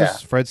 Who is Yeah.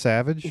 this? Fred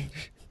Savage?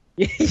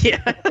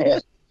 Yeah. Yeah.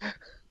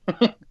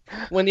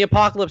 When the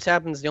apocalypse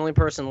happens, the only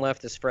person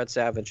left is Fred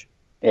Savage.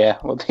 Yeah,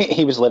 well,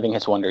 he was living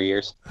his wonder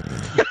years.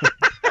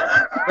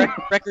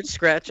 Record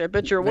scratch. I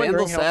bet you're Vandal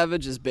wondering how.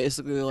 Savage is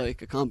basically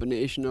like a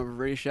combination of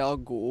Ra's al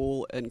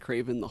Ghul and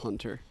Kraven the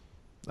Hunter.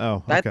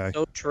 Oh, That's okay.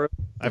 so true.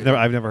 I've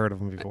never heard of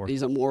him before.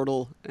 He's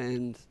immortal,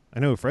 and I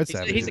know who Fred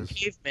Savage He's a is.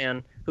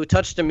 caveman who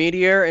touched a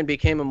meteor and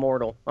became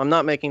immortal. I'm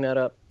not making that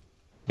up.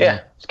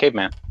 Yeah, it's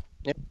caveman.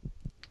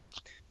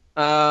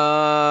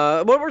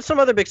 What were some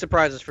other big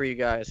surprises for you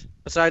guys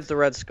besides the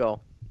Red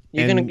Skull?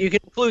 You can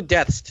include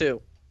deaths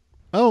too.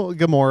 Oh,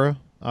 Gamora,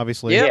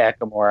 obviously. Yep. Yeah,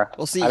 Gamora.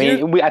 well, see, I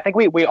here- mean, I think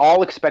we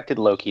all expected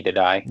Loki to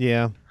die.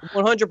 Yeah.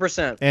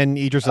 100%. And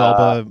Idris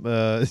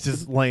Elba is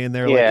just laying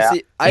there yeah.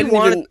 see, I I didn't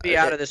wanted even to be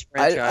out of this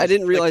franchise. I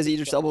didn't realize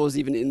Idris Elba was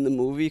even in the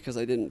movie because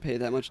I didn't pay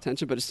that much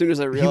attention. But as soon as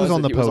I realized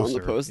on that the he was on the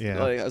poster, poster,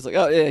 yeah. like, I was like,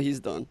 oh yeah, he's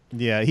done.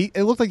 Yeah,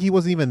 it looked like he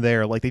wasn't even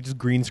there. Like they just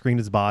green screened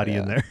his body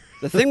in Yeah. there.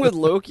 The thing with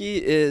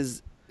Loki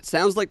is, it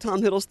sounds like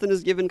Tom Hiddleston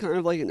is given kind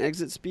of like an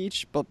exit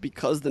speech, but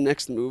because the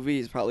next movie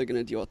is probably going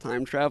to deal with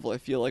time travel, I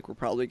feel like we're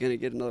probably going to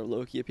get another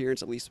Loki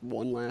appearance at least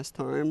one last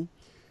time.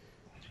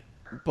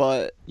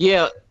 But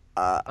Yeah,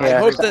 I Yeah,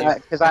 hope 'cause that I-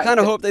 'cause I I- kind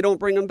of hope they don't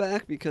bring him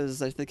back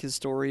because I think his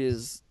story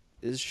is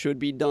should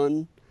be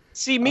done.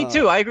 see, me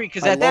too. I agree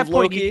because I at that love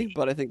point, Loki,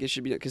 but I think it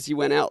should be because he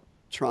went out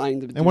trying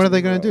to. And what are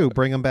they going to do?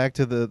 Bring him back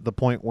to the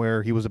point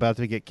where he was about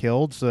to get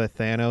killed, so that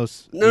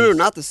Thanos? No, is-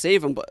 not to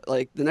save him, but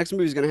like the next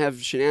movie is gonna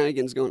have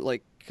shenanigans going,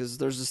 like because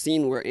there's a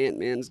scene where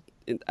Ant-Man's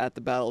at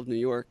the Battle of New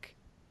York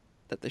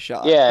that they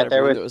shot. Yeah, that there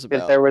everyone was knows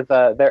about.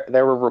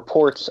 there were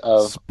reports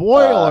of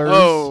Spoilers.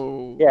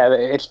 Oh, yeah,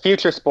 it's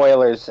future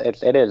spoilers.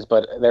 It is,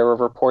 but there were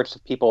reports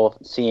of people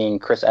seeing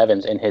Chris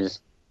Evans in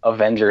his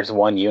Avengers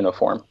 1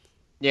 uniform.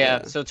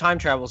 yeah. So time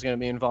travel is going to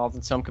be involved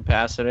in some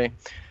capacity.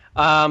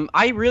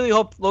 I really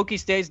hope Loki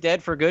stays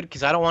dead for good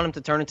because I don't want him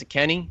to turn into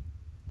Kenny,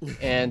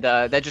 and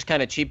that just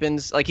kind of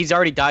cheapens. Like he's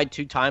already died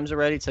 2 times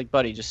already. It's like,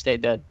 buddy, just stay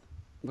dead.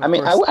 Of I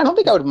mean, course. I don't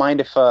think I would mind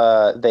if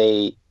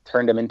they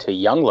turned him into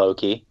young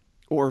Loki.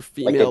 or like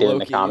female they did Loki. in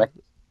the comic.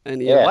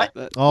 And Yeah. What?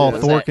 Oh, Yeah.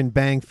 Thor can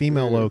bang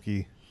female Yeah.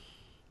 Loki.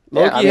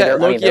 Loki,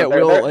 Loki at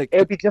will. it Like,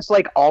 would be just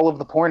like all of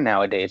the porn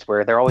nowadays, where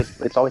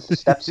it's always the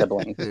step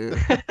siblings.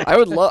 yeah. I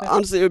would love.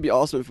 Honestly, it would be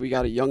awesome if we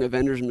got a Young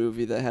Avengers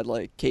movie that had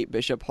like Kate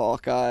Bishop,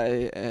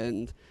 Hawkeye,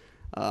 and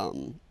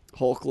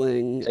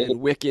Hulkling So you- and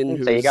Wiccan,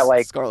 who's so you got,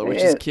 like, Scarlet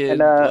Witch's and, kid,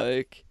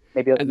 like.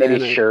 Maybe And maybe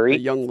then a Shuri,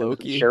 young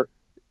Loki. Shuri.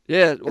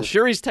 Yeah, well,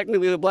 Shuri's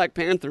technically the Black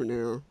Panther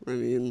now. I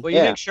mean, Well, you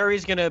Yeah. think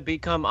Shuri's going to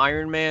become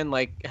Iron Man,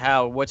 like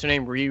how what's her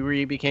name,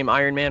 Riri became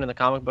Iron Man in the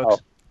comic books?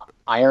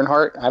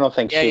 Ironheart. I don't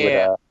think Yeah, she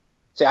yeah, would.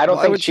 See, I don't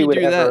why think would she would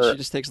do ever. that? She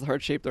just takes the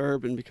heart-shaped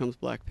herb and becomes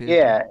Black Panther.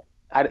 Yeah,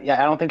 I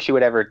don't think she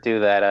would ever do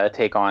that.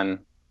 Take on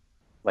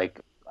like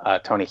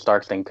Tony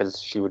Stark's thing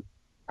because she would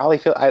probably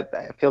feel. It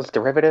feels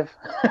derivative.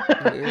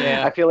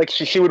 Yeah. I feel like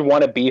she would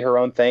want to be her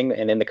own thing,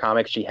 and in the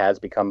comics, she has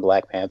become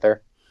Black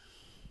Panther.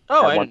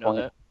 Oh, at I one didn't know point.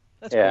 that.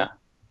 That's Yeah.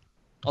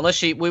 cool.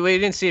 Unless we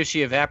didn't see if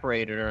she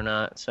evaporated or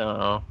not,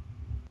 so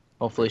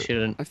hopefully she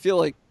didn't. I feel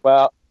like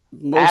Well,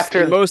 in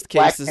most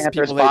Black cases,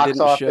 Panther's people they box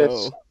didn't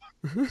office,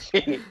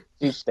 show.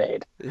 she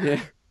stayed.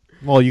 Yeah.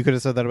 Well, you could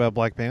have said that about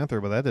Black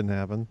Panther, but that didn't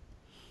happen.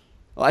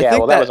 Well, I Yeah, think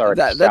well, that was already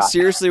that shot.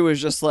 seriously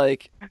was just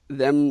like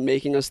them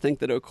making us think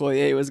that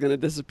Okoye was going to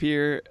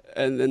disappear,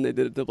 and then they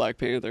did it to Black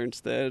Panther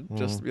instead,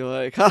 just to be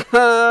like, ha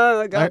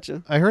ha, I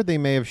gotcha. I heard they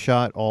may have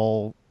shot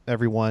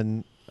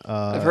everyone.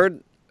 I've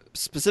heard,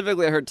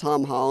 specifically, I heard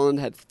Tom Holland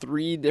had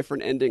 3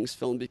 different endings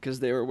filmed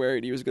because they were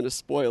worried he was going to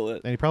spoil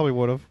it. and he probably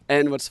would have.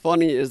 And what's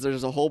funny is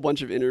there's a whole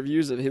bunch of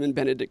interviews of him and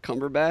Benedict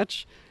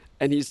Cumberbatch,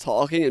 and he's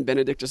talking, and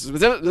Benedict just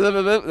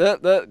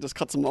just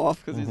cuts him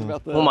off because he's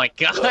about to. Oh my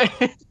god.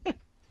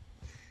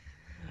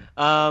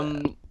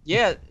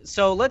 Yeah.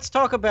 So let's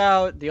talk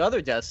about the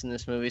other deaths in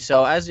this movie.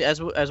 So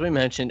as we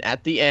mentioned,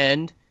 at the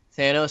end,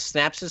 Thanos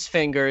snaps his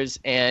fingers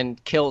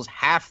and kills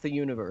half the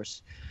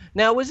universe.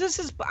 Now, was this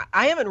his?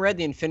 I haven't read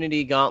the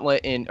Infinity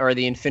Gauntlet or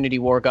the Infinity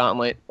War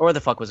Gauntlet, or what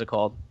the fuck was it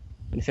called?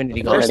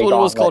 Infinity The first Gauntlet.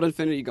 one was Gauntlet. called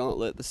Infinity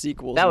Gauntlet. The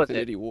sequel That was was it.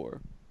 Infinity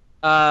War.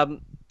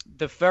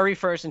 The very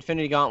first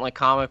Infinity Gauntlet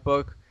comic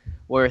book,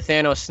 where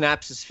Thanos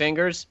snaps his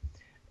fingers,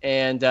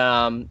 and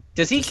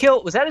does he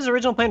kill? Was that his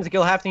original plan to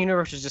kill half the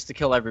universe, or just to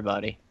kill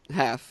everybody?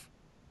 Half.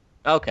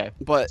 Okay.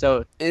 But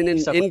So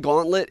in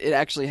Gauntlet, it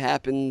actually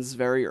happens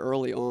very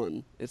early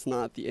on. It's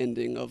not the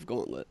ending of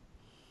Gauntlet.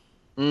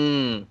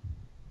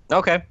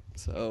 Okay.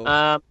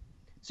 So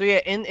So yeah,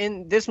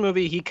 in this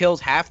movie, he kills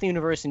half the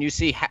universe, and you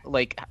see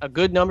like a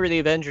good number of the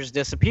Avengers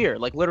disappear,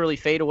 like literally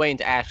fade away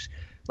into ash.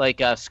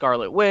 Like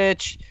Scarlet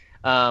Witch,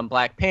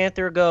 Black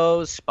Panther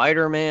goes,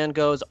 Spider-Man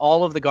goes,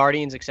 all of the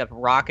Guardians except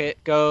Rocket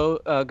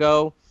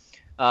go.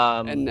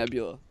 and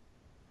Nebula.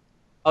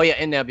 Oh yeah,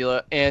 and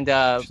Nebula, and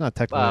She's not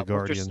technically a Winter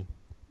guardian.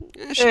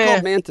 She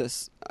called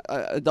Mantis.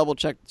 I double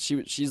checked.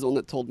 She's the one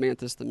that told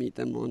Mantis to meet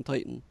them on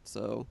Titan.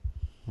 So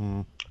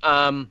Winter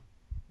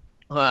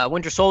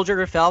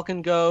Soldier,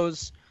 Falcon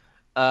goes,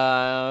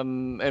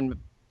 and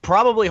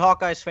probably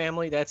Hawkeye's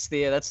family. That's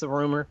the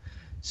rumor.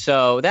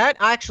 So that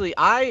actually,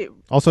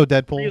 Also,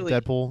 Deadpool. Really?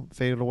 Deadpool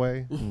faded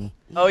away.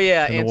 oh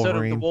yeah, And the and so did the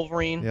Wolverine.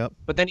 Wolverine. Yep.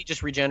 But then he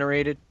just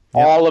regenerated.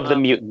 All of the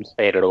mutants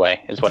faded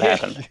away, is what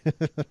happened.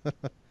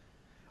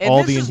 And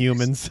All this the is-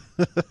 Inhumans.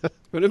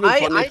 would have been I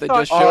funny if they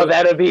thought- just Oh, showed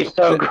that'd be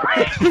so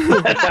great.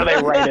 That's how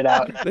they write it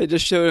out. they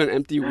just showed an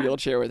empty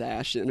wheelchair with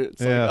Ash in it.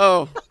 It's Yeah.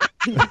 like,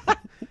 oh,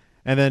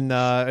 And then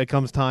it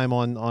comes time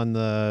on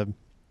the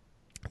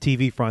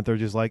TV front. They're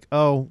just like,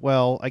 oh,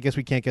 well, I guess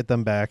we can't get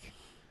them back.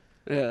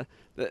 yeah.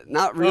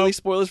 Not really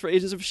spoilers for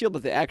Agents of S.H.I.E.L.D.,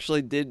 but they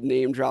actually did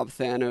name drop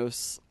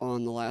Thanos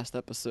on the last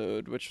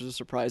episode, which was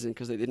surprising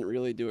because they didn't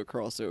really do a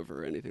crossover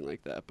or anything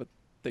like that. But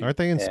Aren't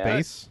they in Yeah.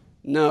 space?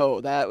 no,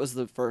 that was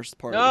the first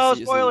part of No the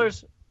season.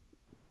 spoilers.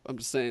 I'm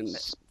just saying,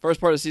 first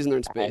part of the season they're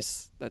in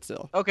space. That's it.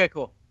 Okay,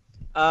 cool.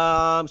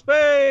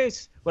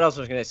 Space. What else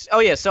was I gonna say? Oh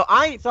yeah, so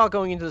I thought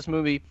going into this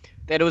movie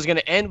that it was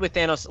gonna end with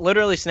Thanos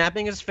literally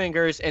snapping his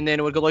fingers, and then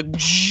it would go like,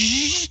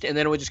 and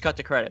then it would just cut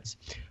to credits.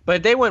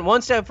 But they went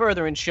one step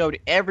further and showed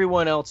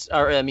everyone else,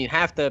 or I mean,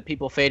 half the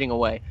people fading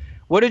away.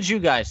 What did you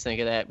guys think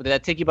of that? Did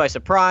that take you by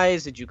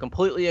surprise? Did you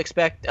completely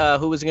expect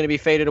who was going to be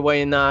faded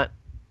away and not?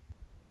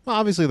 Well,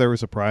 obviously there were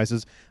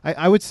surprises.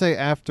 I would say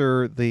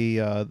after the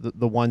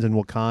ones in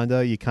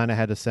Wakanda, you kind of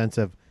had a sense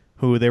of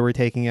who they were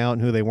taking out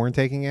and who they weren't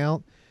taking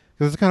out.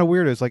 Because it's kind of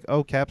weird. It's like,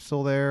 oh, Cap's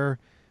still there,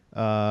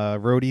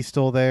 Rhodey's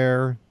still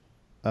there.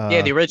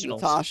 Yeah, the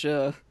originals.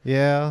 Natasha.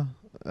 Yeah,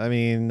 I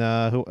mean,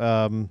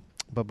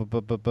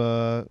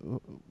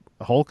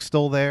 Hulk's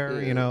still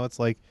there. Yeah. You know, it's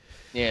like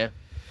Yeah.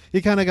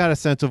 you kind of got a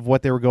sense of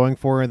what they were going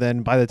for, and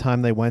then by the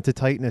time they went to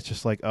Titan, it's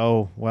just like,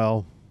 oh,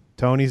 well,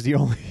 Tony's the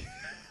only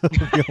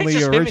the only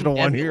just him and original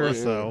one here.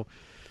 Nebula. So,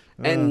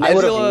 And I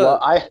would have.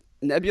 Nebula,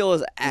 Nebula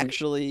is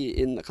actually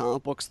in the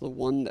comic books the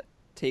one that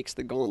takes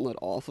the gauntlet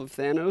off of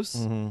Thanos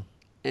mhm.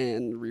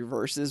 and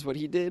reverses what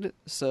he did.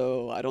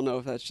 So I don't know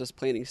if that's just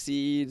planting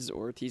seeds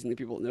or teasing the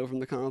people that know from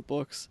the comic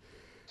books.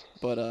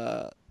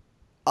 But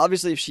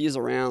obviously, if she is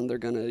around, they're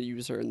gonna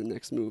use her in the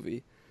next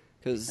movie.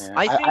 Because Yeah.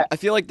 I think I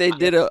feel like they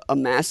did a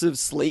massive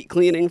slate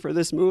cleaning for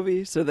this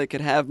movie, so they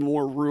could have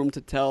more room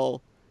to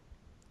tell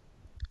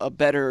a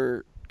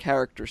better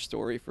character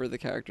story for the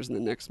characters in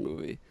the next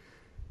movie.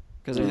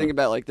 Because if you think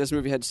about, like, this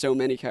movie had so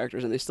many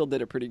characters, and they still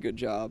did a pretty good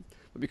job.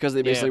 But because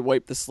they basically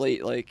wiped the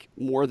slate, like,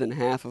 more than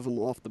half of them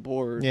off the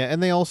board. Yeah,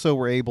 and they also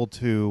were able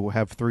to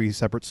have 3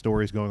 separate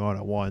stories going on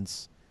at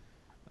once.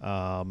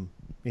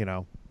 You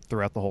know,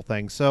 throughout the whole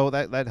thing, so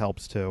that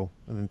helps too.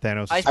 And then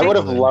Thanos. I is I would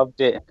have still in. loved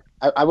it.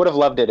 I would have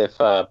loved it if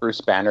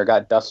Bruce Banner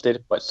got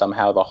dusted, but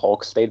somehow the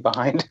Hulk stayed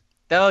behind.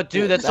 Oh,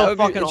 dude, that's that so would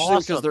be fucking interesting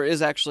awesome. because there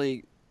is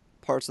actually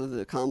parts of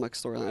the comic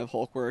storyline of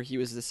Hulk where he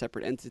was a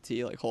separate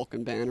entity, like Hulk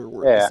and Banner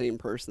weren't the Yeah. same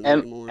person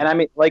And anymore. I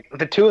mean, like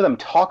the two of them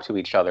talk to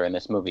each other in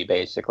this movie,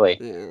 basically.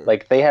 Yeah.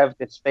 Like they've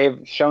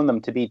shown them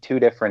to be two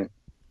different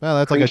Well,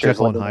 that's like a creatures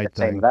Jekyll and living in Hyde the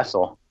same thing.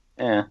 vessel.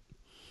 Yeah.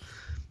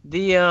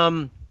 The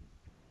oh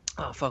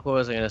fuck, what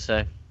was I gonna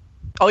say?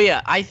 Oh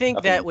yeah, I think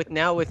Okay. that with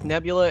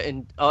Nebula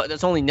and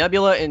that's only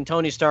Nebula and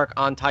Tony Stark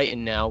on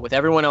Titan now, with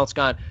everyone else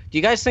gone. Do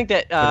you guys think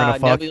that They're gonna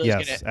fuck. Nebula's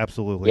Yes, gonna?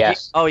 absolutely.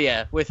 Yes. Oh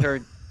yeah, with her,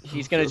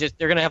 he's gonna just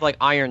they're gonna have like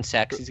iron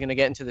sex. He's gonna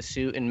get into the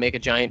suit and make a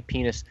giant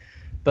penis.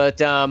 But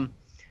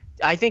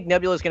I think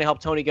Nebula's gonna help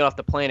Tony get off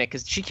the planet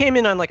because she came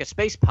in on like a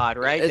space pod,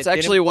 right? It's that didn't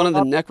actually one of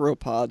the blow up?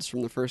 necropods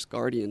from the first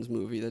Guardians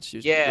movie that's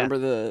used. Yeah. Remember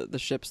the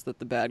ships that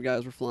the bad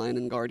guys were flying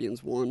in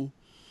Guardians 1?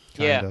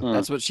 Yeah. Kinda.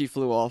 That's what she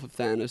flew off of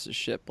Thanos'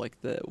 ship, like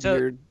the So-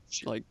 weird,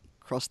 like,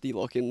 crusty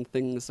looking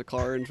thing the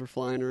Sicarans were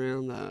flying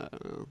around. I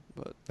don't know.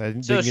 But That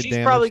didn't So get she's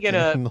damaged probably in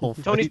gonna. the whole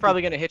Tony's fight.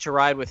 probably gonna hitch a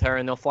ride with her,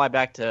 and they'll fly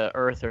back to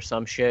Earth or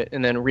some shit,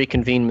 and then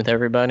reconvene with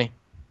everybody.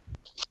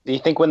 Do you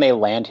think when they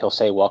land, he'll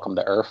say "Welcome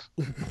to Earth"?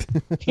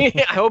 Yeah,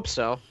 I hope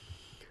so.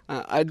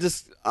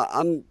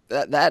 I'm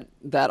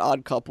that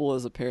odd couple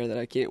is a pair that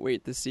I can't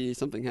wait to see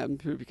something happen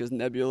to because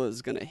Nebula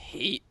is gonna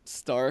hate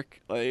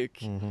Stark. Like,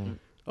 Mhm.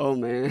 oh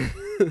man.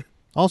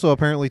 Also,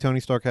 apparently, Tony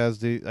Stark has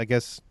the. I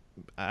guess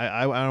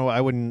I don't know.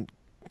 I wouldn't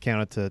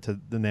count it to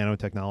the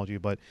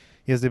nanotechnology, but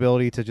he has the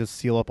ability to just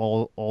seal up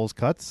all his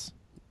cuts.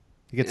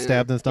 He gets Yeah.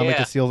 stabbed in the stomach, Yeah.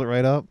 just seals it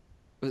right up.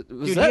 Was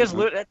Dude, he that has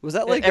was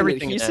that like an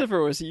everything in that. adhesive,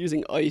 or was he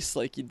using ice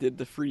like he did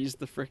to freeze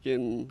the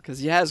frickin'? Because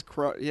he has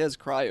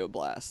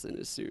cryoblasts in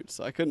his suit,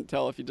 so I couldn't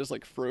tell if he just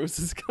like froze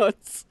his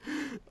guts.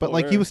 But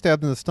like he or- was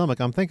stabbed in the stomach.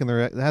 I'm thinking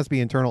there has to be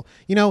internal.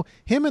 You know,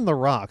 him and The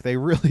Rock. They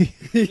really.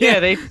 Yeah,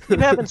 they keep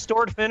having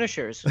stored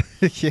finishers.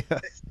 Yeah.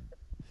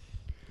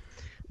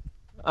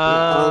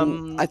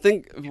 I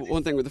think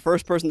one thing with the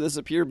first person to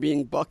disappear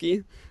being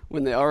Bucky,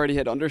 when they already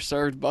had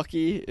underserved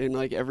Bucky in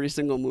like every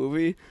single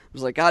movie,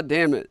 was like, God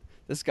damn it,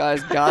 this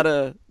guy's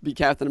gotta be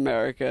Captain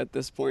America at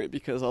this point,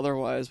 because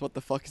otherwise, what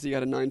the fuck has he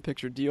got a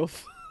 9-picture deal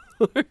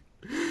for?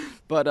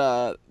 But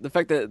the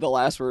fact that the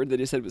last word that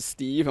he said was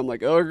Steve, I'm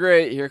like, oh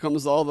great, here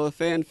comes all the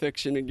fan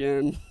fiction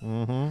again.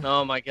 Mm-hmm.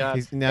 Oh my god!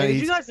 He's Did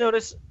you guys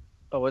notice?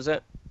 Oh, was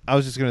it? I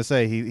was just gonna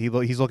say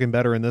he's looking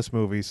better in this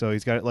movie. So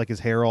he's got like his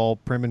hair all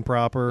prim and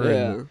proper.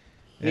 Yeah. And,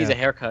 Needs a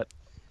haircut.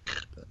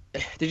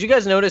 Did you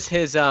guys notice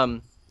his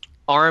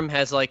arm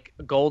has like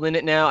gold in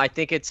it now? I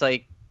think it's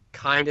like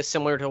kind of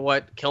similar to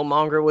what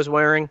Killmonger was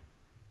wearing,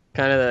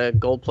 kind of the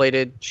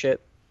gold-plated shit.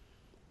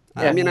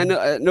 Yeah. I mean,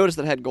 I noticed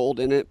that it had gold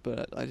in it,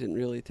 but I didn't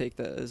really take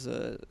that as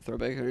a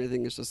throwback or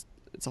anything. It's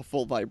a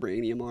full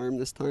vibranium arm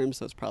this time,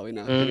 so it's probably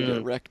not going to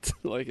get wrecked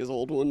like his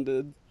old one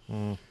did.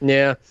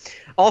 Yeah.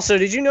 Also,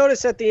 did you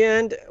notice at the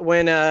end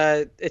when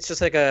it's just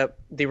like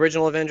the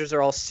original Avengers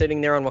are all sitting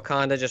there on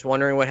Wakanda just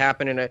wondering what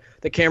happened, and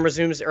the camera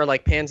zooms or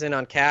like pans in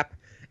on Cap,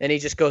 and he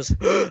just goes,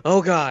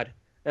 "Oh God."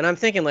 And I'm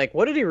thinking, like,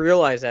 what did he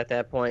realize at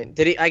that point?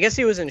 Did he? I guess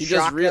he was in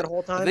shock that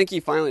whole time. I think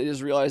he finally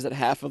just realized that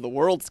half of the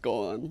world's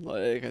gone.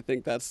 Like, I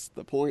think that's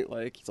the point.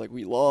 Like, he's like,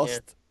 we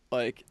lost. Yeah.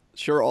 Like,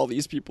 sure, all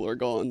these people are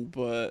gone,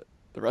 but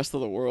the rest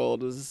of the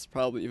world is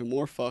probably even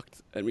more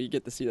fucked. And we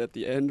get to see that at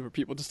the end where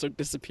people just start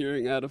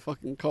disappearing out of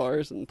fucking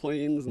cars and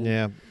planes. And...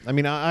 Yeah. I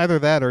mean, either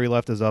that or he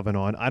left his oven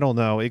on. I don't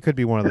know. It could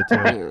be one of the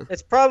two.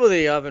 It's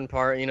probably the oven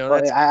part, you know.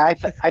 Well, I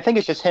think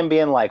it's just him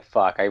being like,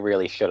 fuck, I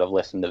really should have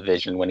listened to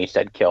Vision when he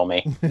said kill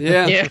me.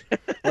 Yeah. Yeah.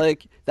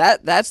 Like,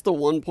 that's the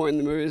one point in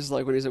the movie is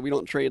like when he said we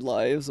don't trade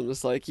lives. I'm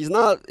just like, he's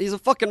a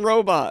fucking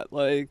robot.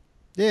 Like,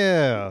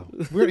 yeah.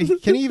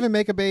 Can he even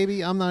make a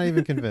baby? I'm not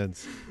even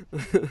convinced.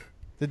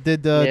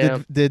 Did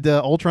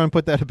Ultron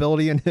put that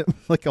ability in him?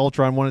 Like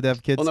Ultron wanted to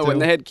have kids. Well, no, too? when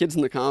they had kids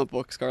in the comic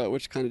book, Scarlet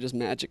Witch kind of just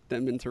magicked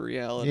them into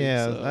reality.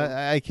 Yeah, so.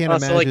 I can't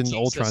imagine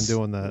Ultron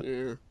doing that.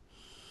 Yeah.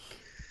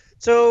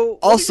 So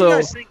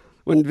also,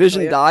 when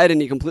Vision died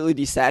and he completely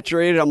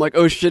desaturated, I'm like,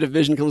 oh shit! If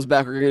Vision comes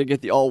back, we're gonna get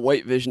the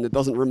all-white Vision that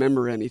doesn't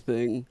remember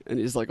anything, and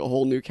he's like a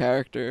whole new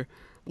character.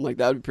 I'm like,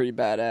 that would be pretty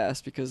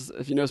badass, because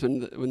if you notice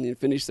when the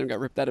Infinity Stone got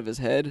ripped out of his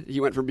head, he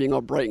went from being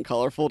all bright and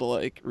colorful to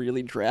like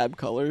really drab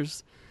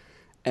colors.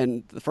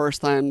 And the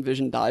first time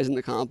Vision dies in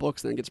the comic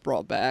books and then gets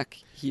brought back,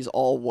 he's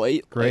all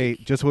white. Great.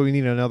 Like, just what we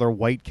need, another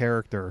white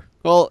character.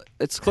 Well,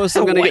 it's close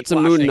I'm going to get to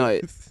Moon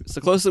Knight. It's the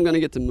closest I'm going to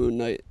get to Moon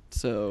Knight.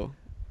 So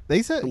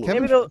they said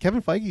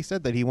Kevin Feige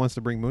said that he wants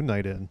to bring Moon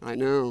Knight in. I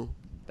know.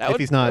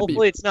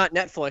 Hopefully it's not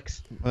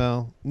Netflix.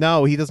 Well,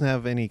 no, he doesn't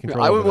have any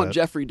control. I would want that.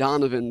 Jeffrey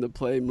Donovan to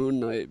play Moon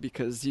Knight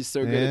because he's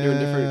so good at doing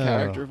different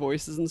character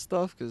voices and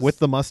stuff. With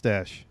the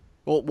mustache.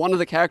 Well, one of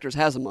the characters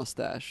has a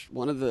mustache.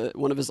 One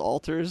of his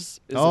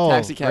alters is a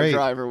taxi cab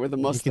driver with a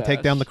mustache. He can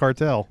take down the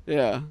cartel.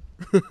 Yeah.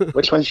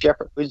 Which one's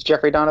Jeffrey? Who's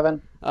Jeffrey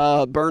Donovan?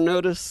 Burn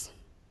Notice.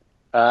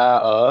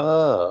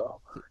 Oh.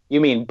 You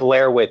mean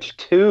Blair Witch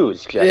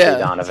 2's Jeffrey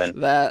Donovan?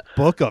 That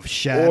Book of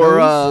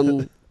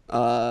Shadows.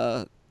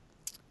 Or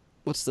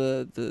what's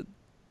the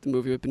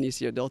movie with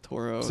Benicio del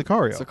Toro?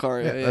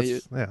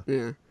 Sicario.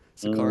 Yeah.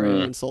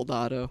 Sicario and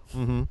Soldado.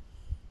 Mm-hmm.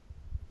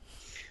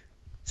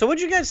 So what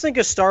do you guys think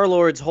of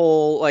Star-Lord's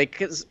whole,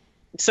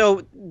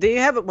 so they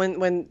have it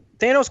when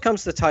Thanos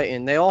comes to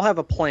Titan, they all have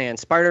a plan.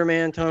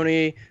 Spider-Man,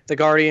 Tony, the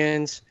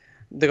Guardians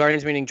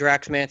meaning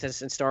Drax,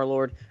 Mantis, and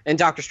Star-Lord, and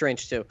Doctor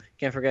Strange too.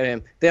 Can't forget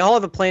him. They all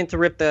have a plan to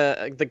rip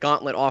the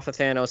gauntlet off of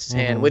Thanos'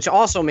 hand, which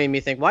also made me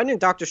think, why didn't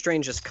Doctor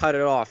Strange just cut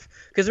it off?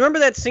 Because remember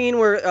that scene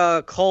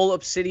where Cole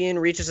Obsidian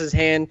reaches his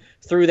hand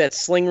through that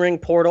sling ring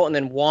portal, and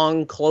then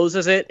Wong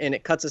closes it, and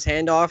it cuts his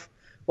hand off?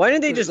 Why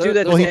didn't they just do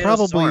that? Well, he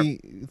probably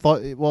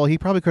thought. Well, he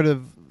probably could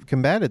have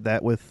combated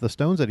that with the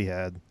stones that he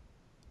had.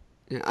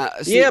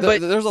 Yeah, but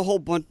there's a whole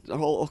bunch,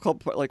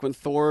 like when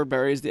Thor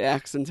buries the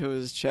axe into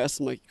his chest,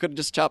 I'm like, you could have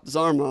just chopped his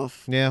arm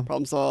off. Yeah,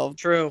 problem solved.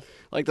 True.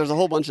 Like, there's a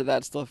whole bunch of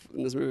that stuff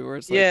in this movie where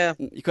it's like,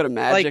 you could have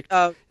magicked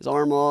his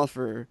arm off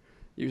or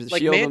used the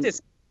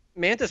shield.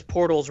 Mantis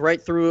portals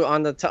right through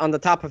on the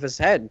top of his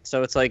head,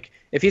 so it's like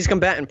if he's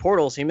combating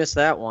portals, he missed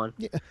that one.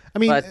 Yeah, I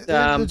mean,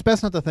 it's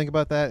best not to think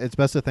about that. It's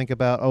best to think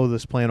about,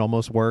 this plan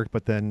almost worked,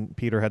 but then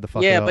Peter had to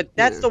fuck it up. Yeah, but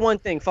that's the one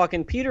thing.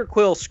 Fucking Peter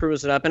Quill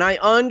screws it up, and I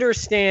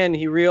understand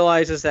he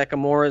realizes that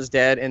Gamora's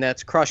dead, and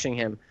that's crushing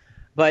him.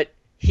 But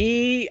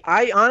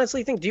I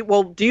honestly think.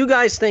 Do you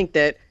guys think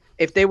that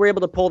if they were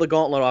able to pull the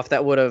gauntlet off,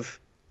 that would have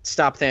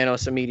stop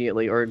Thanos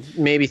immediately, or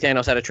maybe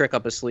Thanos had a trick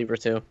up his sleeve or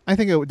two? I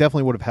think it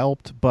definitely would have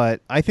helped,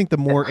 but I think the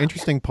more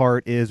interesting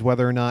part is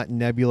whether or not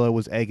Nebula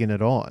was egging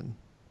it on.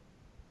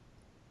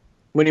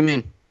 What do you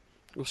mean?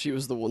 Well, she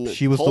was the one that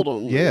told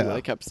him. Yeah. I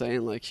kept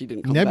saying, like, she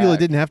didn't come Nebula back.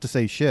 didn't have to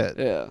say shit.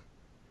 Yeah.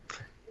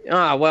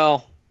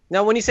 Well,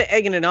 now when you say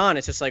egging it on,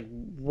 it's just like,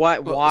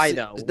 what? Well, why see,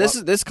 though?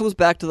 This comes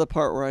back to the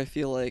part where I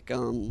feel like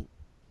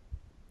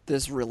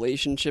this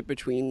relationship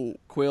between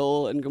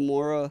Quill and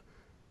Gamora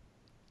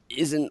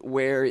isn't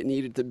where it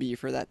needed to be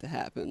for that to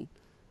happen.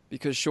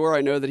 Because sure,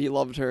 I know that he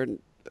loved her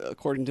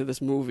according to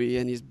this movie,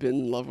 and he's been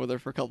in love with her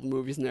for a couple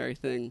movies and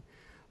everything,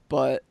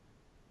 but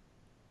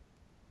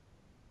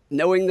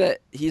knowing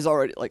that he's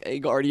already like a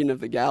guardian of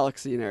the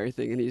galaxy and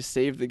everything, and he's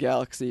saved the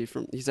galaxy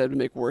from, he said, to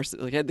make worse,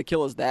 like he had to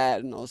kill his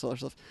dad and all this other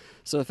stuff.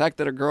 So the fact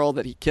that a girl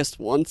that he kissed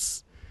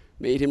once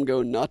made him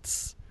go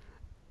nuts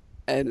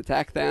and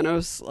attack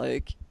Thanos,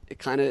 like it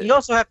kind of. You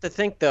also have to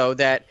think though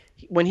that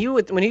when he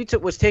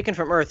was taken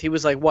from Earth, he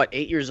was like what,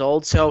 8 years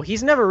old. So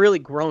he's never really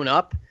grown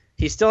up.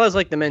 He still has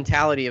like the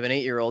mentality of an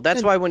 8-year-old.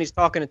 That's why when he's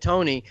talking to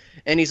Tony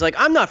and he's like,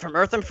 "I'm not from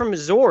Earth. I'm from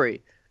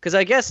Missouri." Because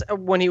I guess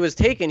when he was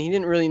taken, he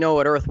didn't really know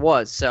what Earth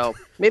was. So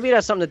maybe it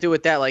has something to do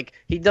with that. Like,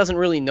 he doesn't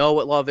really know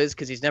what love is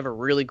because he's never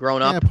really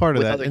grown up. Yeah, part of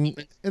with that. other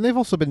humans. And they've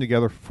also been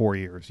together for 4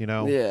 years, you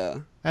know? Yeah.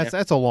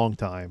 That's a long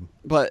time.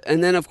 But,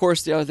 and then of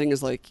course the other thing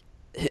is like,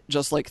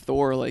 just like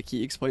Thor, like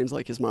he explains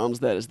like his mom's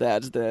dead, his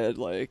dad's dead,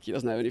 like he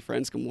doesn't have any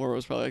friends. Gamora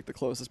was probably like the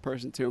closest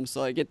person to him,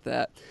 so I get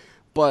that.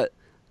 But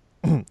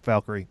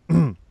Valkyrie.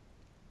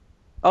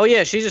 Oh,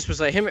 yeah, she just was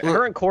like,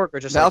 her and Korg are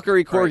just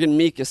Valkyrie, like, Korg, right. and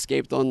Meek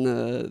escaped on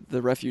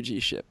the refugee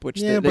ship, which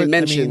Yeah, they but,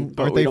 mentioned, I mean,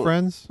 but aren't we they don't,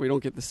 friends? we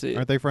don't get to see it.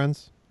 Aren't they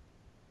friends?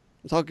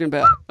 I'm talking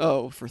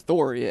about, for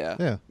Thor, yeah.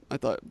 Yeah. I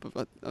thought,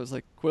 but I was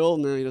like, Quill?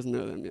 No, he doesn't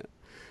know them yet.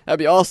 That'd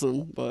be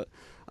awesome, but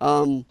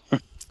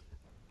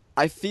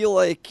I feel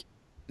like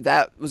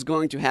that was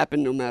going to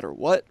happen no matter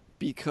what,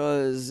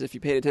 because if you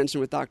paid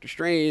attention with Doctor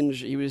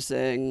Strange, he was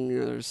saying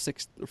there's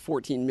 6 or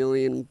 14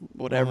 million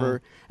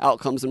whatever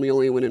outcomes, and we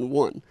only win in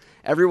one.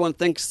 Everyone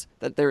thinks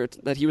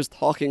that he was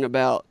talking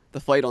about the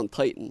fight on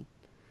Titan,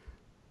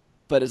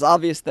 but it's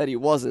obvious that he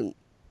wasn't,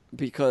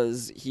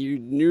 because he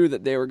knew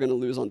that they were going to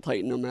lose on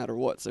Titan no matter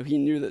what. So he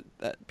knew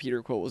that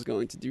Peter Quill was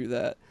going to do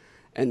that.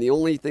 And the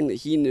only thing that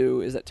he knew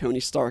is that Tony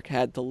Stark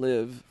had to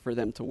live for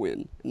them to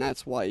win. And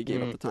that's why he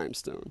gave up the Time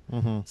Stone.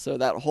 Mm-hmm. So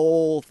that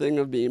whole thing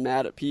of being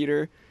mad at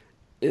Peter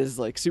is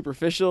like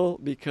superficial,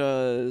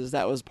 because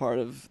that was part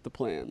of the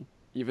plan,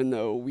 even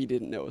though we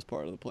didn't know it was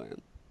part of the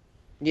plan.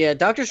 Yeah,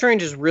 Doctor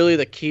Strange is really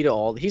the key to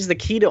all. He's the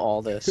key to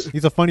all this.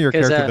 He's a funnier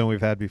 'Cause, character than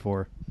we've had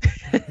before.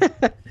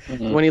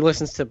 When he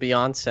listens to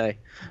Beyonce.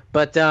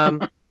 But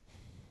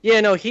yeah,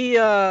 no, he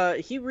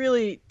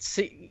really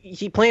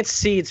he plants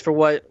seeds for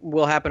what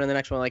will happen in the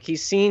next one. Like,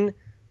 he's seen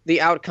the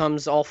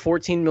outcomes, all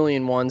 14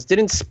 million ones.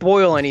 Didn't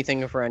spoil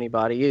anything for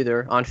anybody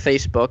either on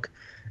Facebook.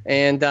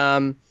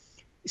 And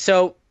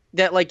so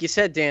that, like you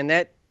said, Dan,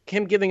 that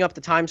him giving up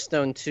the Time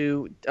Stone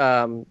to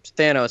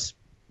Thanos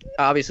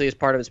obviously is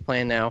part of his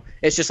plan now.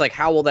 It's just like,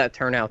 how will that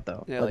turn out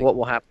though? Yeah, like what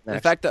will happen The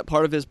next? fact that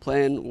part of his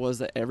plan was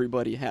that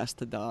everybody has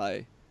to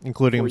die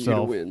Including for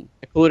himself. you to win.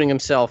 Including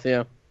himself,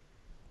 yeah.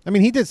 I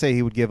mean, he did say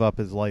he would give up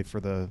his life for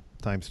the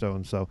Time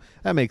Stone, so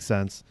that makes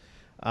sense.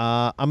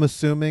 I'm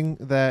assuming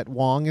that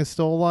Wong is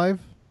still alive.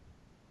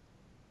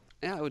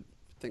 Yeah, I would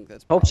think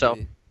that's Hope so.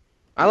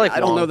 probably- I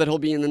don't Wong. know that he'll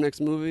be in the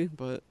next movie,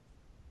 but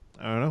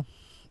I don't know.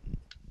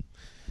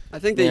 I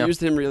think they Yeah.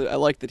 used him really. I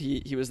like that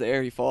he was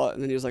there, he fought,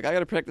 and then he was like, I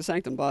gotta protect the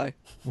Sanctum, bye.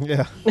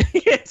 Yeah.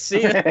 Yeah,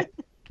 see ya. I'm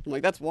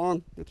like, that's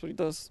Wong. That's what he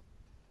does.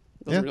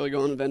 Doesn't Yeah. really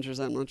go on adventures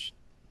that much.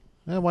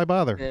 Why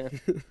bother?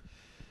 Yeah.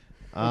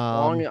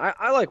 Wong,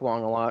 I like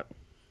Wong a lot.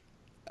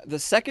 The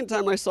second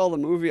time I saw the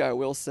movie, I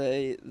will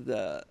say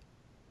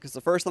because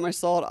the first time I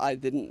saw it, I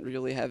didn't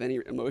really have any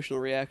emotional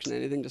reaction to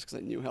anything, just because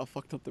I knew how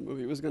fucked up the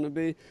movie was going to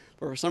be.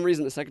 But for some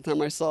reason, the second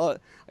time I saw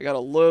it, I got a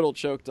little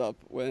choked up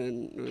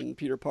when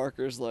Peter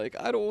Parker's like,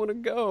 "I don't want to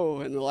go,"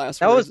 and the last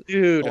words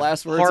he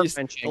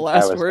heart-wrenching.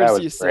 That was he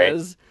great.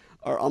 says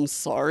are, "I'm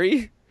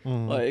sorry."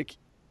 Mhm. Like,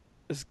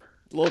 this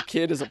little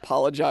kid is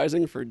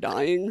apologizing for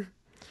dying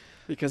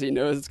because he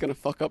knows it's going to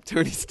fuck up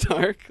Tony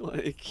Stark.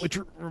 Like, Which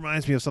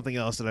reminds me of something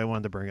else that I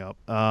wanted to bring up.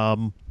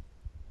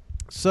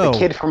 So The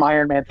kid from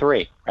Iron Man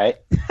 3, right?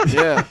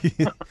 yeah.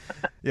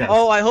 yes.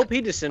 Oh, I hope he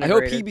I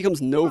disintegrated. hope he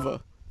becomes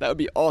Nova. That would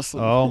be awesome.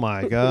 Oh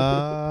my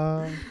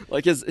god.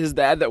 Like his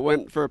dad that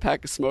went for a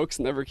pack of smokes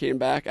and never came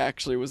back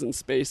actually was in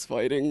space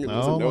fighting. And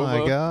was a Oh Nova.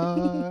 my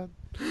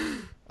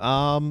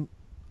god.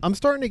 I'm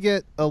starting to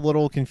get a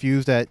little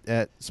confused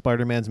at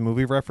Spider-Man's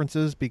movie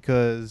references,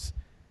 because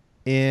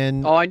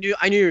in Oh, I knew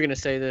you were gonna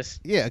say this.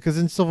 yeah, because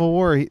in Civil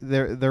War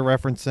they're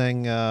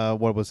referencing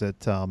what was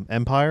it,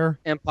 Empire,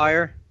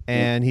 Empire.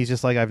 and he's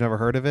just like, I've never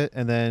heard of it.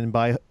 And then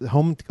by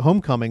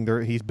Homecoming,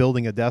 he's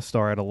building a Death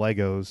Star out of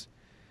Legos.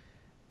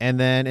 And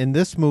then in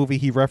this movie,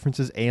 he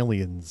references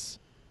aliens,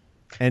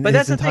 and But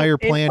his that's the thing. entire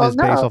plan Well, is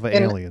based no, off of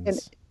and-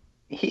 aliens.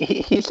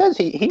 He says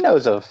he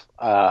knows of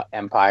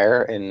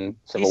Empire in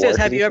Civil He War. says,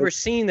 "Have 'cause you he ever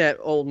says- seen that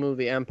old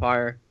movie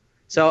Empire?"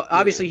 So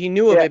obviously he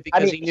knew of Yeah, it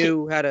because I mean, he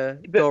knew how to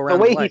the go around.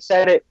 way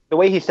the the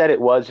way he said it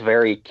was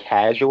very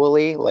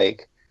casually,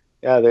 like,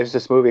 yeah, there's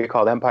this movie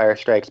called Empire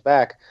Strikes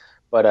Back,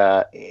 but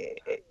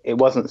it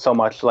wasn't so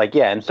much like,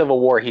 yeah, in Civil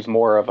War he's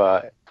more of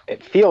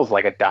it feels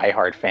like a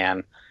diehard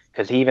fan,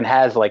 because he even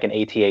has like an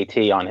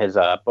AT-AT on his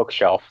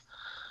bookshelf.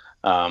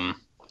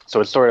 So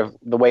it's sort of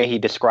the way he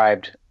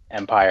described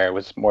Empire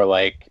was more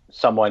like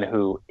someone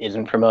who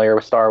isn't familiar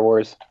with Star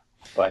Wars.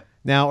 But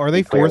Now, are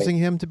they Clearly. forcing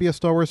him to be a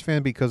Star Wars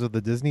fan because of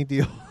the Disney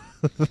deal?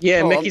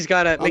 Yeah, Oh, Mickey's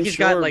got I'm like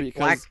sure black.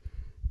 because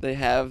they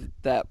have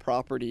that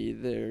property,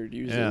 they're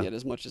using Yeah. it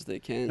as much as they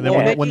can. And then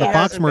Well, when the Mickey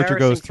Fox has merger goes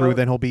embarrassing through,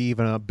 then he'll be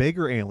even a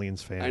bigger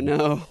Aliens fan. I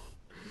know.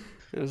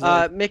 It was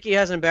like, Mickey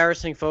has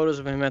embarrassing photos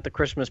of him at the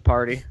Christmas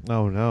party.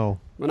 Oh no.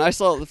 when I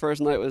saw it the first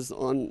night was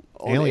on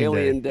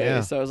Alien Day, Day,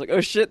 yeah. so I was like, oh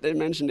shit, they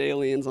mentioned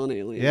aliens on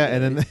Alien Yeah, Day.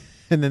 and then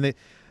and then they,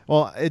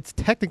 well, it's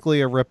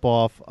technically a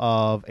ripoff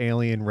of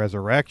Alien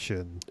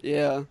Resurrection.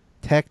 Yeah.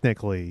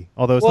 Technically,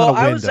 although it's Well,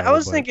 not a window. I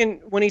was but-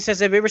 thinking when he says,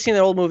 "Have you ever seen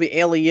that old movie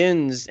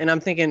Aliens?" And I'm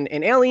thinking,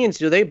 in Aliens,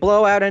 do they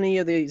blow out any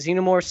of the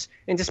xenomorphs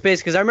into space?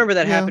 Because I remember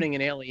that Yeah. happening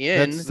in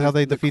Aliens. That's how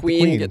they The defeat queen,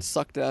 the queen. gets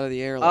sucked out of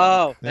the airlock.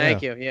 Oh,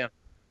 thank you. Yeah.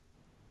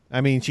 I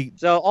mean, she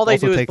So all they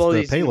also do is takes blow the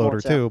these payloader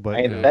xenomorphs too. out. But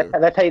I mean, Yeah.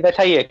 that's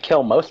how you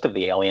kill most of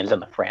the aliens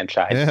in the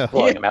franchise. Yeah.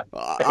 Blowing them out.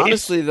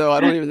 Honestly, though, I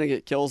don't even think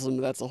it kills them.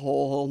 That's a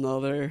whole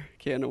nother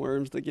can of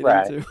worms to get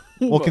Right. into.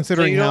 well, But-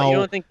 considering you don't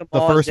how think the the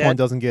Maw is first one dead?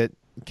 doesn't get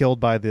killed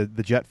by the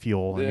jet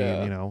fuel, I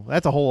Yeah. mean,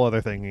 that's a whole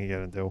other thing you get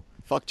into.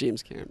 Fuck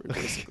James Cameron,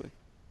 basically.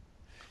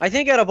 I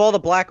think out of all the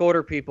Black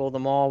Order people, the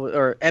Maw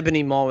or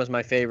Ebony Maw was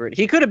my favorite.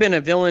 He could have been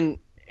a villain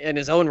in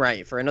his own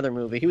right for another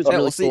movie. He was Yeah,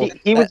 really well, see, cool.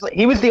 He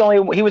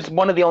was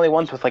one of the only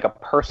ones with like a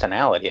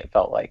personality. It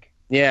felt like.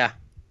 Yeah.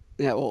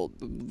 Yeah, well,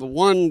 the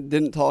one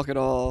didn't talk at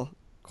all.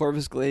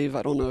 Corvus Glaive,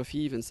 I don't know if he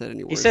even said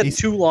any words. He said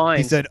two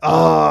lines. He said,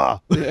 "Ah!"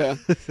 Yeah.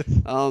 after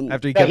he Yeah,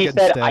 kept he getting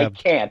said, stabbed. "I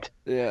can't."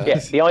 Yeah. Yeah,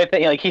 the only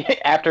thing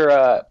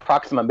after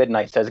Proxima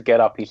Midnight says "Get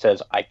up," he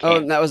says, "I Oh, can't."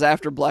 and that was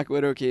after Black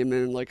Widow came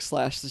in and like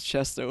slashed his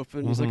chest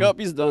open. He's like, Mhm. "Oh,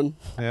 he's done."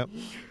 Yep.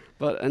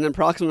 And then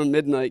Proxima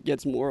Midnight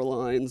gets more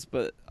lines,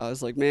 but I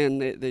was like, man,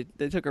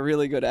 they took a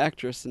really good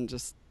actress and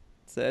just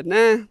said,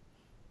 nah.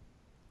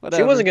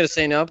 Whatever. She wasn't gonna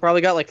say no.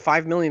 Probably got like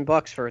 $5 million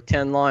for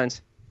 10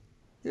 lines.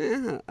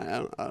 Yeah, I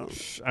don't.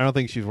 I don't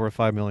think she's worth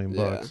 $5 million.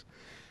 Yeah.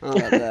 I don't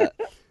know about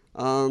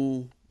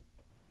that.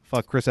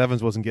 Fuck, Chris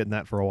Evans wasn't getting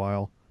that for a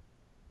while.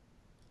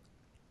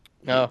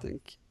 No. I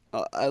think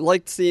I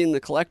liked seeing the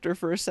Collector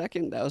for a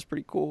second. That was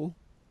pretty cool.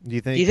 Do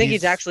you think? Do you think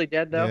he's actually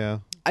dead though? Yeah.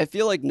 I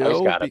feel like he's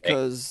no, gotta be.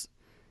 because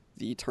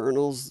the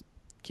Eternals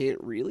can't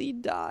really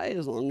die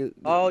as long as.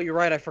 Oh, you're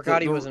right. I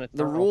forgot he the, was an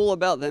The Eternal. rule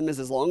about them is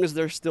as long as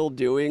they're still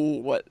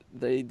doing what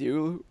they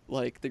do,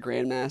 like the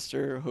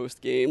Grandmaster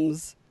host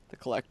games, the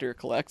Collector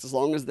collects, as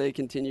long as they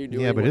continue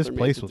doing Yeah, but what his they're made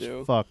place to was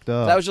do. fucked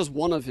up. That was just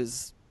one of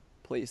his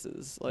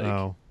places. Like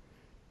oh.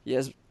 he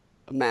has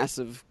a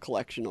massive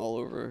collection all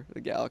over the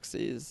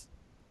galaxy. Is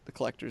the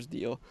Collector's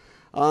deal.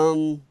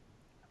 Oh,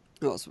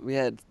 so we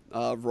had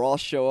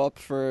Ross show up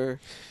for.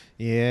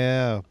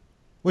 Yeah.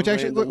 Which A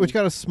actually, random- which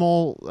got a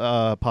small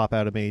pop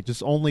out of me,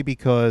 just only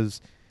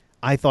because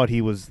I thought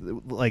he was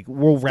like,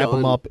 we'll wrap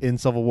him Done. up in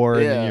Civil War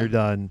and then Yeah. you're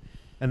done.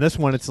 And this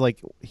one, it's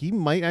like he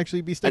might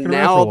actually be sticking And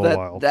around for a now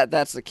little while.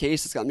 that's the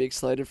case, it's got me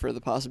excited for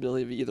the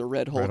possibility of either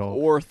Red Hulk, Hulk.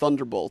 or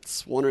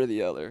Thunderbolts, one or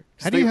the other.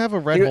 'Cause How do you think- have a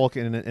Red think- Hulk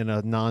in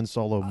a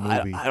non-solo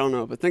movie? I don't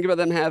know, but think about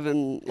them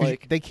having 'Cause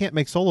like. they can't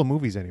make solo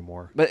movies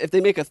anymore. But if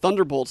they make a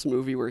Thunderbolts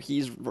movie where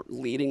he's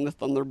leading the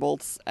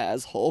Thunderbolts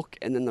as Hulk,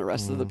 and then the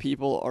rest of the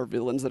people are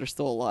villains that are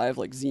still alive,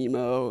 like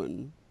Zemo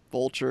and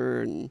Vulture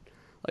and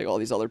like all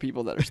these other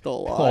people that are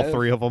still All alive.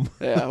 three of them.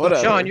 Yeah,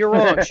 whatever. Sean, you're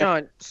wrong.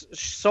 Sean,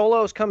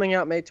 Solo's coming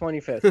out May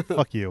 25th.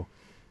 Fuck you.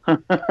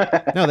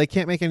 No, they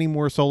can't make any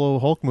more solo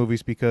Hulk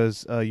movies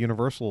because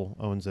Universal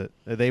owns it.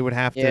 They would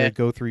have Yeah. to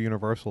go through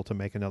Universal to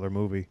make another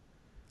movie.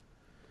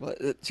 But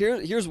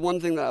here's one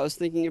thing that I was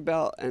thinking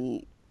about,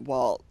 and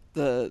while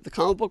the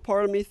comic book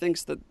part of me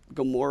thinks that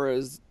Gamora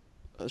is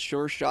a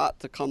sure shot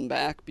to come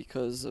back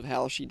because of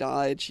how she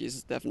died,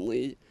 she's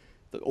definitely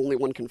the only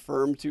one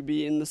confirmed to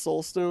be in the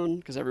Soul Stone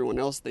because everyone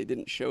else they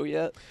didn't show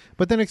yet.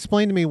 But then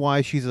explain to me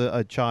why she's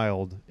a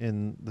child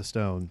in the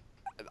stone.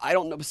 I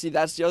don't know. But see,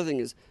 that's the other thing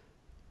is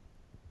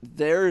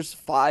there's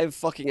 5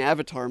 fucking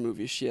Avatar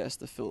movies she has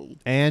to film.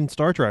 And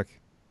Star Trek.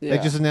 Yeah.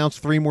 They just announced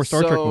 3 more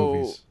Star Trek So-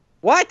 movies.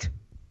 What?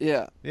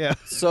 Yeah. Yeah.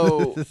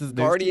 So This is news to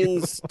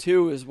Guardians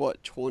 2 is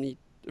what 20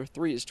 or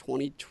 3 is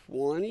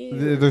 2020.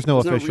 There's no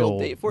official. real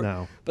date for it.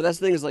 No. But that's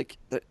the thing is like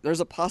there's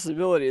a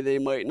possibility they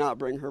might not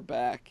bring her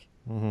back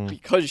Mhm.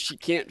 because she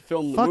can't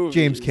film the Fuck movies.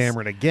 James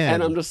Cameron again.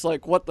 And I'm just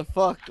like, what the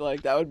fuck?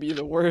 Like that would be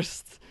the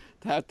worst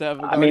to have a I mean,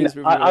 Guardians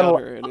movie without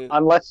her in it.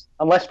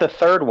 unless the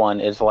third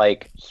one is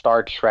like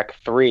Star Trek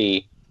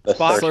 3, the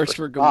Spock. Search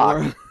for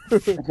Spock. Gamora.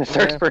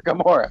 Search for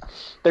Gamora.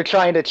 They're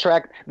trying to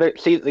track.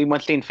 Once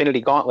the Infinity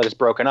Gauntlet is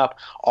broken up,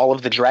 all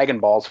of the Dragon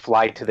Balls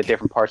fly to the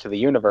different parts of the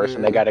universe,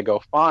 and they got to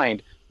go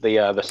find the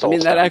I Soul mean,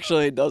 that Stone.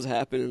 actually does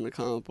happen in the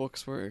comic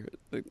books where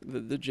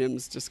the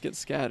gems just get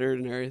scattered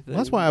and everything.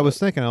 That's why I was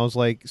thinking. I was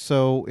like,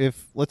 so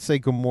if let's say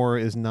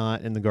Gamora is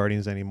not in the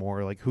Guardians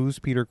anymore, like who's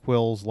Peter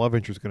Quill's love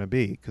interest going to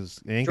be? Because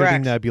it ain't going to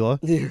be Drax. Nebula.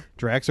 Yeah.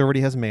 Drax already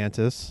has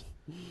Mantis.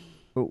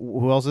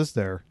 Who else is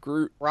there?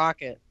 Groot.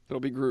 Rocket. It'll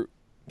be Groot.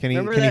 Can he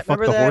Remember can he that- fuck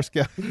the remember horse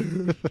guy?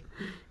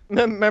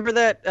 Remember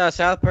that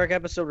South Park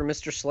episode where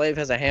Mr. Slave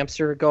has a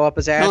hamster go up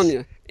his ass? Telling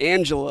you,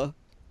 Angela.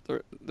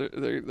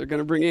 They're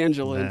gonna bring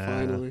Angela in Nah.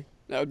 finally.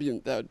 That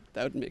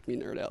would make me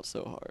nerd out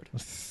so hard.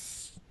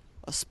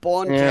 A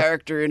Spawn Yeah.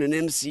 character in an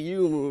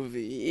MCU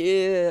movie,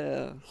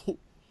 yeah.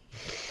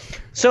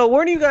 So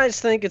where do you guys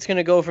think it's going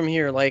to go from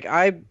here? Like,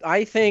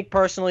 I think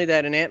personally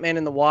that in Ant-Man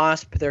and the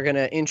Wasp, they're going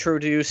to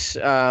introduce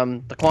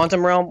the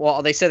quantum realm.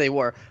 Well, they said they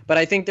were, but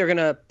I think they're going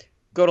to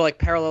go to like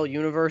parallel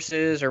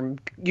universes or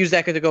use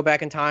that to go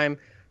back in time.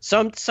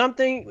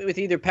 Something with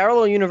either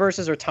parallel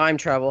universes or time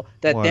travel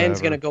that then's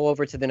Whatever. going to go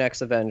over to the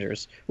next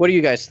Avengers. What do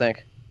you guys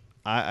think?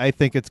 I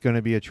think it's going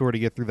to be a chore to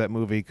get through that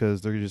movie because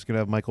they're just going to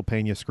have Michael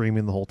Pena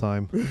screaming the whole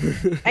time.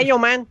 Hey, yo,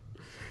 man.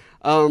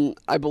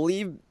 I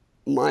believe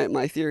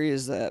my theory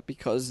is that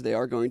because they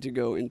are going to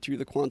go into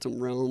the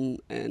quantum realm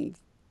and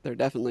they're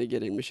definitely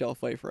getting Michelle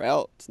Pfeiffer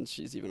out since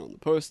she's even on the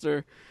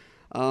poster.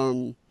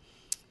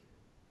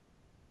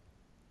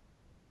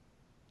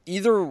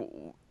 Either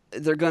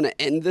they're going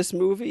to end this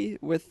movie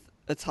with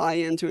a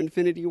tie-in to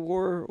Infinity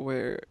War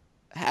where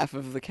half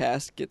of the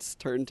cast gets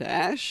turned to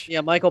ash.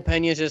 Yeah, Michael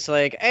Pena's just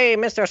like, hey,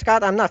 Mr.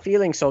 Scott, I'm not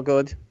feeling so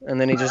good. And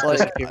then he just Like,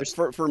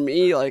 disappears. for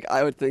me, like,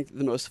 I would think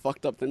the most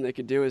fucked up thing they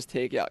could do is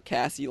take out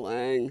Cassie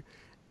Lang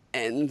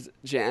and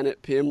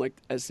Janet Pym, like,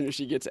 as soon as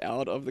she gets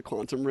out of the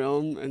quantum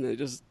realm, and they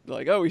just,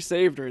 like, oh, we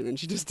saved her, and then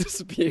she just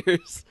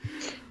disappears.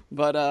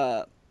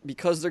 But,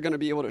 because they're going to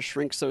be able to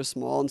shrink so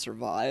small and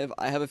survive,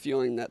 I have a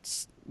feeling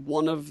that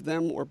one of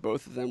them or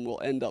both of them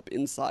will end up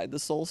inside the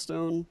Soul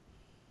Stone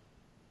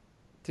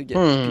to get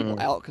people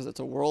out because it's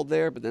a world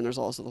there, but then there's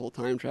also the whole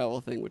time travel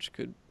thing, which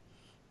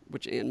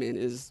Ant-Man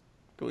is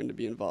going to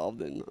be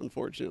involved in,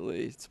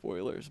 unfortunately.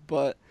 Spoilers.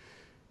 But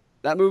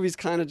that movie's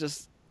kind of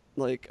just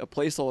like a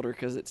placeholder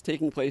because it's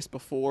taking place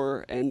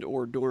before and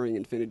or during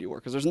Infinity War.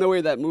 Because there's no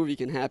way that movie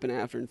can happen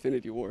after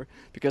Infinity War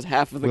because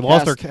half of the We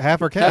cast, lost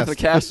half our cast. half the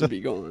cast would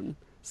be gone.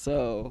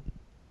 So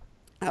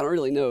I don't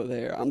really know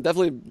there. I'm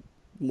definitely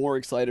more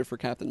excited for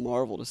Captain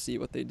Marvel to see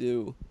what they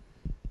do.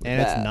 with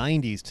And it's that.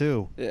 90s,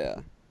 too. Yeah.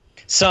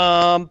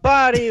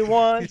 Somebody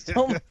wants.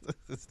 Ugh.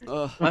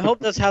 I hope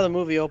that's how the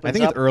movie opens. I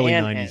think it's up early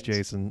and 90s, ends.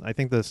 Jason. I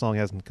think the song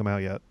hasn't come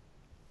out yet.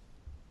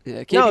 Yeah,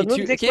 it can't No, be the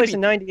movie too, takes it can't place be,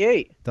 in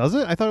 '98. Does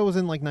it? I thought it was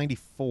in like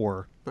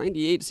 94.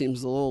 98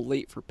 seems a little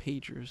late for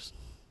pagers.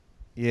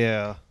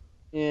 Yeah.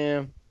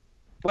 Yeah.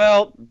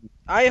 Well,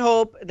 I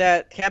hope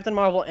that Captain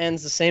Marvel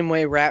ends the same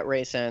way Rat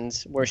Race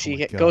ends, where she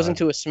my goes God.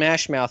 into a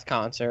Smash Mouth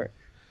concert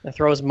and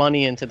throws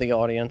money into the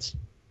audience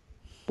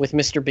with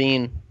Mr.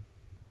 Bean.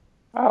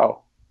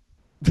 Oh,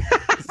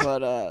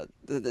 But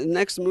the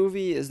next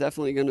movie is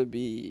definitely going to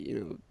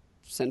be,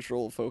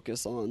 central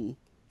focus on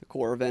the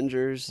core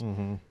Avengers.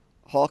 Mm-hmm.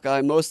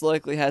 Hawkeye most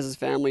likely has his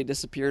family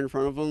disappear in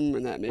front of him,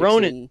 and that makes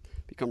Ronin. him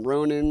become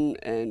Ronin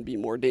and be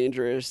more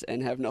dangerous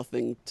and have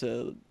nothing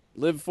to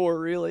live for,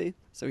 really.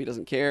 So he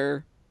doesn't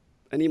care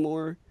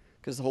anymore,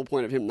 because the whole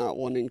point of him not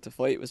wanting to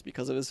fight was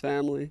because of his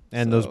family.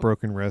 And those So,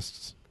 broken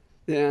wrists.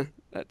 Yeah,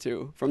 that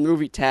too. From the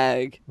movie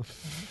Tag,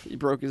 he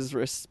broke his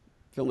wrist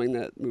filming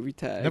that movie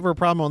Tag. Never a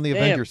problem on the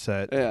Damn. Avengers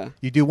set. Yeah.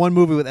 You do one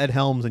movie with Ed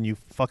Helms and you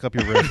fuck up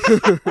your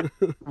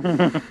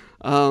wrist.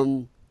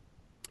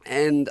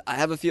 And I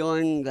have a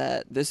feeling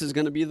that this is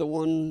going to be the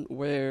one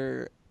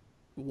where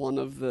one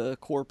of the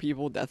core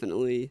people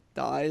definitely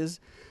dies.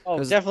 Oh,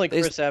 'Cause definitely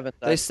they- Chris Evans.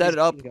 They set He's- it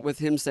up he's got- with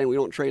him saying we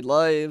don't trade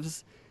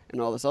lives and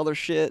all this other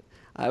shit.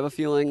 I have a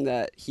feeling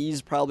that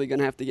he's probably going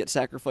to have to get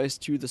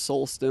sacrificed to the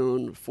Soul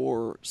Stone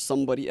for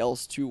somebody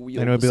else to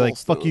wield And it would the be Soul like,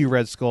 fuck Stone. you,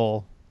 Red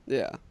Skull.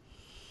 Yeah.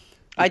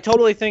 I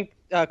totally think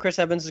Chris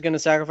Evans is going to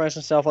sacrifice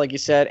himself, like you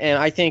said, and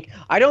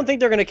I don't think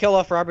they're going to kill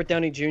off Robert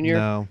Downey Jr.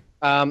 No.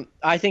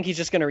 I think he's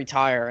just going to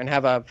retire and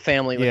have a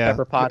family with Yeah.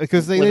 Pepper Potts.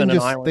 Because they live didn't in an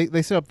just, island.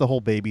 they set up the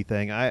whole baby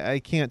thing. I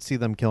can't see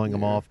them killing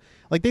him Yeah. off.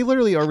 Like, they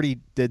literally already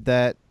did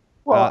that.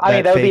 well, I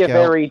mean, that would be a fake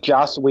out. very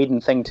Joss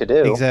Whedon thing to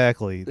do.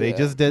 Exactly. They Yeah.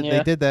 just did. Yeah.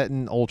 They did that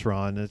in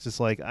Ultron. It's just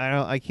like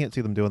I can't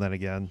see them doing that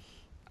again.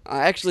 I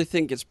actually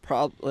think it's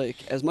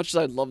as much as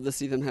I'd love to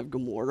see them have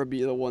Gamora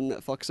be the one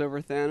that fucks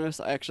over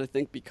Thanos, I actually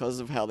think because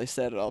of how they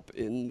set it up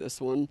in this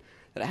one,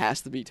 that it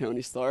has to be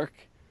Tony Stark.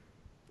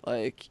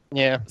 Like,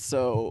 Yeah.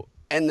 so,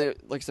 and like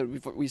I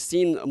said, we've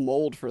seen a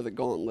mold for the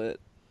gauntlet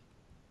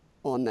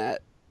on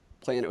that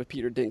planet with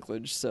Peter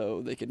Dinklage,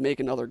 so they could make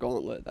another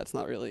gauntlet. That's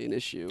not really an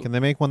issue. Can they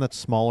make one that's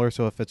smaller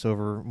so it fits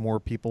over more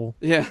people?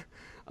 Yeah.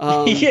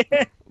 Yeah.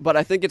 But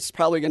I think it's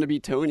probably going to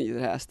be Tony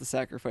that has to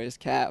sacrifice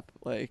Cap.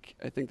 Like,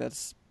 I think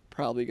that's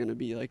probably going to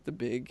be like the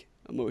big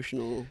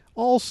emotional.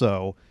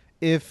 Also,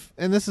 and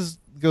this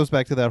goes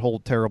back to that whole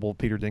terrible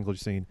Peter Dinklage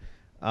scene.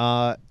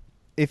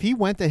 If he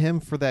went to him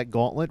for that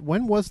gauntlet,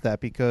 when was that?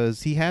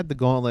 Because he had the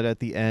gauntlet at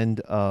the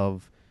end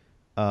of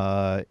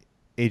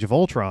Age of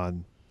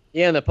Ultron,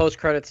 Yeah, in the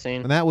post-credit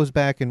scene. and that was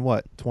back in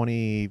what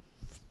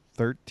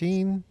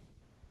 2013,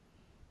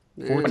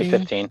 14?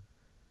 2015.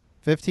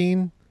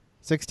 15,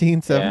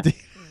 16, 17.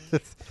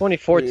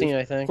 2014, I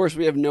Of think. course,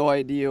 we have no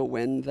idea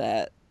when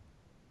that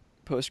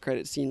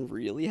post-credit scene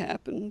really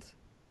happened.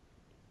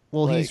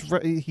 Well,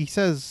 Like- he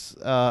says,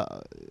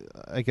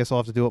 I guess I'll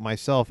have to do it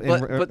myself.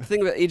 But the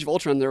thing about Age of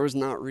Ultron, there was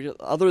not real,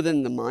 other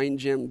than the mind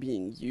gem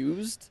being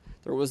used,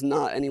 there was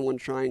not anyone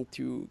trying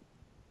to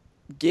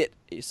get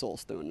a Soul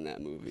Stone in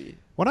that movie.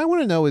 what I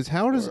want to know is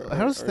how does or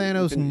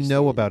Thanos Infinity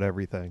know Stone. about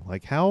everything?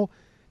 Like how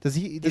Does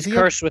he? Does He's he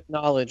have, cursed with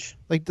knowledge.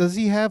 like? Does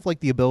he have like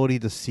the ability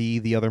to see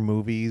the other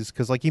movies?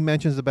 Because like he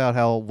mentions about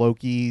how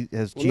Loki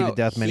has Well, cheated no,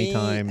 death many he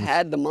times.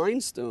 had the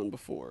Mind Stone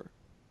before.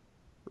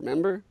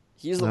 Remember?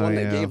 He's the Oh, one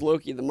that yeah. gave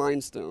Loki the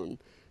Mind Stone.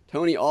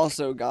 Tony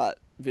also got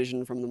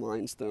Vision from the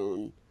Mind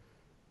Stone.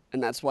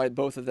 And that's why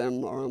both of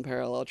them are on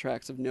parallel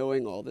tracks of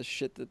knowing all this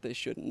shit that they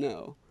shouldn't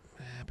know.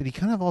 But he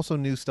kind of also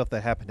knew stuff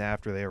that happened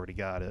after they already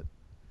got it.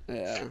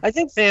 Yeah. I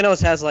think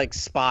Thanos has like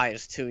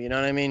spies too. You know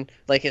what I mean?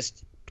 Like his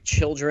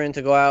children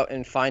to go out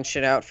and find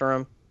shit out for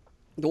him.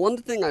 The one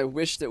thing I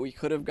wish that we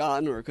could have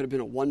gotten, or it could have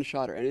been a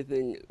one-shot or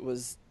anything,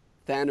 was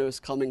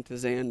Thanos coming to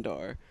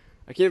Xandar.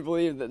 I can't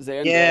believe that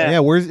Xandar... Yeah.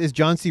 Yeah, is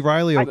John C.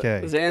 Riley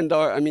okay?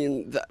 Xandar, I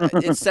mean,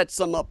 it sets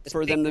them up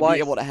for them to big be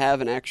able to have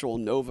an actual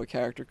Nova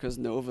character, because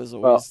Nova's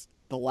always Well,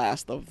 the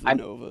last of the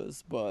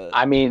Novas. But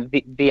I mean,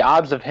 the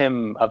odds of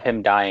him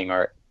dying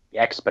are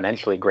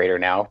exponentially greater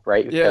now,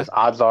 right? Yeah. Because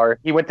odds are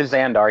he went to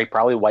Xandar, he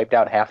probably wiped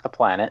out half the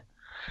planet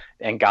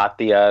and got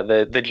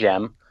the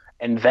gem,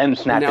 and then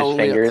snapped now his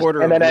only a fingers,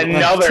 quarter and of then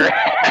them left. another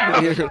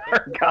half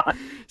are gone.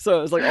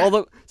 So it's like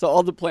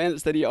all the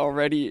planets that he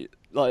already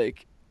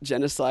like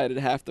genocided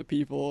half the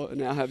people and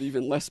now have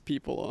even less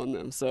people on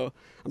them. So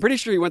I'm pretty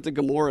sure he went to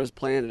Gamora's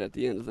planet at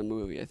the end of the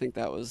movie. I think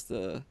that was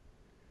the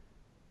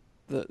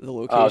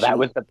location. Oh,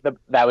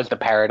 that was the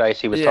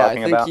paradise he was yeah, talking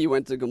I think about. he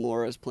went to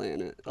Gamora's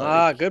planet.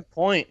 Good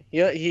point.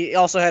 He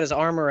also had his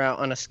armor out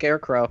on a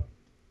scarecrow.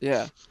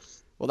 Yeah.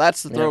 Well,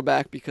 that's the Yeah.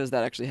 throwback because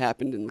that actually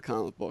happened in the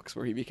comic books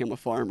where he became a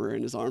farmer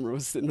and his armor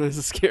was sitting as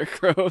a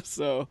scarecrow.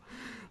 So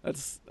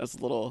that's a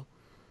little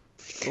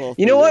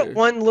You know what? there.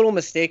 One little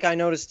mistake I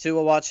noticed too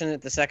while watching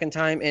it the second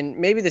time, and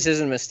maybe this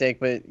isn't a mistake,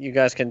 but you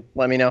guys can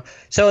let me know.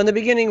 So in the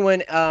beginning,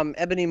 when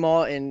Ebony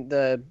Maw and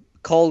the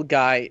cold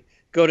guy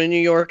go to New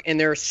York and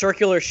their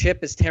circular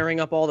ship is tearing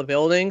up all the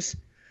buildings,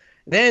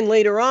 then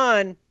later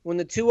on, when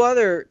the two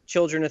other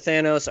children of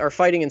Thanos are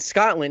fighting in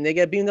Scotland, they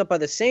get beamed up by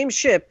the same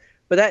ship,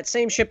 but that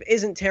same ship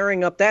isn't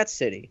tearing up that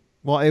city.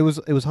 Well, it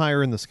was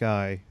higher in the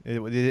sky. It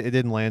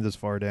didn't land as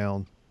far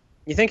down.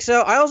 You think so?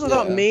 I also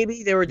thought Yeah.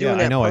 maybe they were doing Yeah,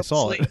 that I know. I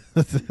saw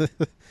purposely.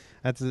 it.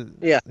 That's it.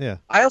 Yeah. Yeah.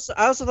 I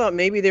also thought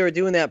maybe they were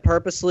doing that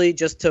purposely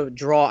just to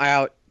draw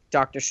out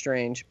Doctor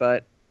Strange.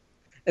 But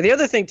and the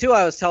other thing too,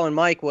 I was telling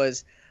Mike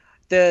was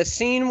the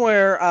scene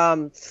where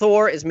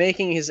Thor is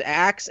making his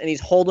axe and he's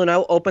holding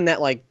out open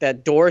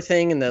that door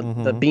thing and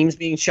the beams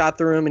being shot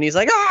through him and he's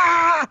like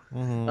ah.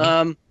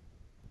 Mhm.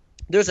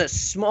 There's a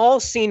small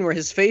scene where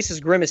his face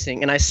is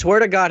grimacing, and I swear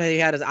to God he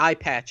had his eye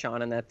patch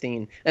on in that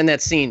scene,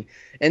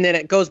 and then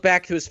it goes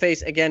back to his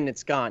face again, and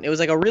it's gone. It was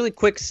like a really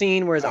quick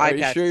scene where his eye Are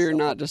you patch. sure is you're still-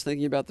 not just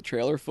thinking about the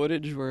trailer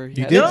footage where he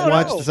You had did No,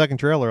 watch no. the second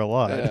trailer a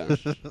lot.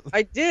 Yeah.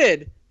 I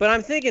did, but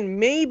I'm thinking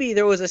maybe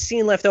there was a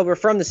scene left over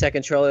from the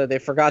second trailer that they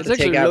forgot It's to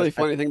actually take a out. really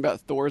funny thing about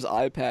Thor's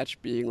eye patch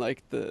being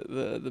like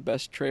the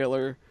best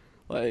trailer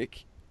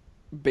like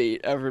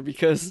bait ever,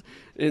 because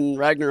in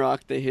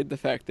Ragnarok they hid the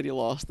fact that he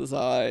lost his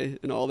eye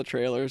in all the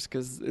trailers,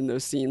 because in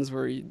those scenes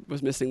where he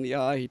was missing the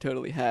eye he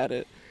totally had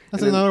it.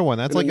 That's And then- another one.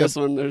 That's and then like this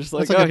one they're just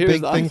like, that's like oh, a here's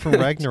big the thing eye from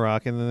patch.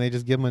 Ragnarok, and then they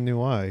just give him a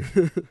new eye.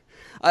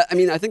 I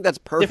mean, I think that's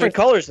perfect. Different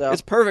colors though.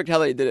 It's perfect how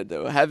they did it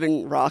though.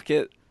 Having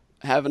Rocket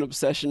have an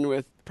obsession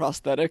with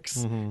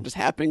prosthetics, just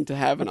happening to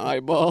have an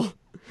eyeball.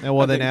 And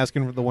well, I then think-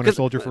 asking the Winter 'Cause,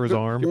 Soldier for his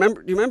arm. You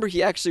remember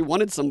he actually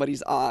wanted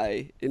somebody's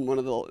eye in one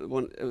of the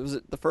was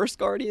it the first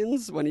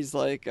Guardians when he's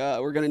like,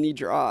 we're gonna need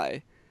your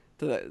eye.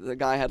 The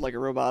guy had like a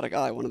robotic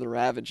eye, one of the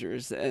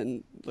Ravagers,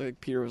 and like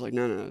Peter was like,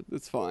 no,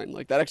 it's fine.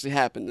 Like that actually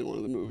happened in one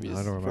of the movies I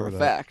don't for remember a that.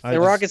 fact. I and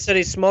just- Rocket said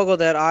he smuggled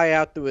that eye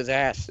out through his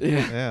ass.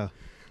 Yeah, Yeah.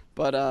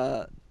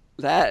 but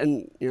that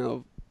and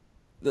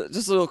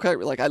just a little quick,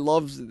 like I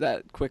loved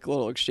that quick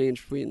little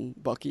exchange between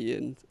Bucky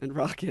and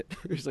Rocket.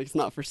 He's like, it's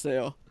not for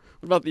sale.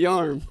 What about the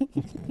arm?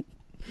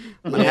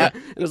 And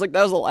it was like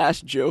that was the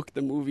last joke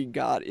the movie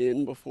got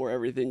in before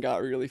everything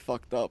got really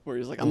fucked up. Where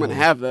he's like, I'm gonna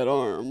have that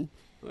arm.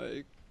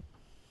 Like,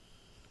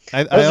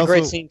 I That was also, a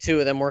great scene too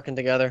of them working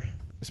together.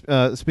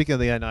 Speaking of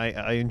the end,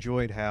 I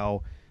enjoyed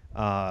how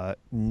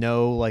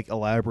no like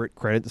elaborate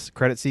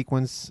credit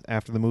sequence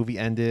after the movie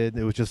ended.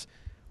 It was just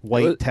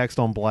white was- text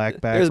on black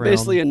it background. was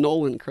basically a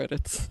Nolan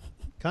credits.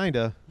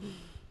 Kinda.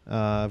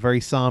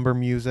 Very somber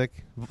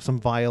music, some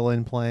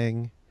violin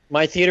playing.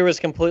 My theater was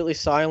completely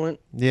silent.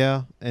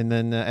 Yeah, and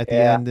then at the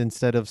Yeah. end,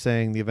 instead of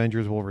saying the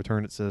Avengers will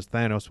return, it says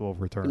Thanos will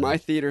return. In my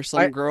theater,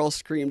 some girl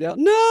screamed out,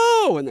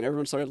 "No!" and then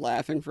everyone started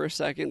laughing for a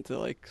second to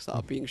like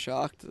stop being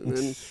shocked, and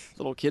then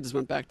little kids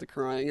went back to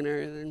crying and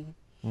everything.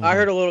 I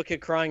heard a little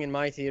kid crying in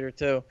my theater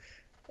too.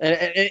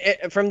 And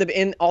from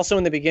also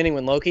in the beginning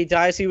when Loki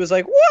dies, he was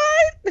like,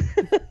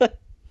 "What?"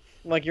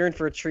 I'm like, "You're in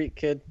for a treat,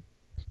 kid."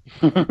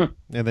 And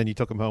then you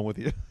took him home with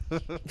you.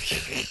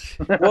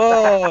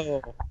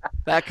 Whoa.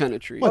 That kind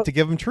of treat. What, to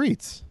give him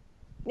treats?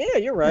 Yeah,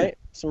 you're right.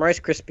 Some Rice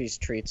Krispies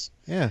treats.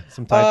 Yeah,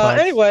 some Tide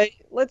Pods. Anyway,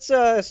 let's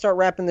start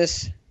wrapping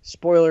this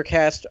spoiler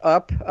cast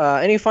up.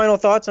 Any final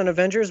thoughts on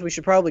Avengers? We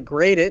should probably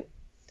grade it.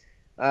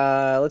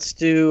 Let's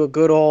do a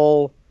good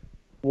old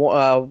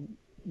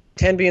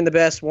 10 being the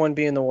best, 1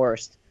 being the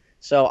worst.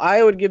 So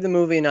I would give the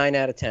movie a 9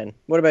 out of 10.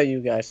 What about you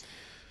guys?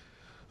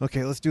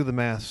 Okay, let's do the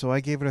math. So I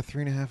gave it a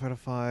 3.5 out of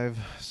 5.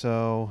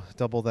 So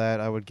double that,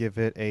 I would give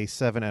it a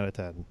 7 out of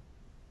 10.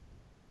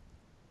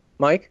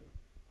 Mike?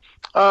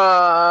 Yeah,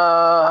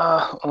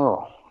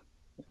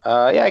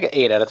 I get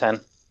 8 out of 10.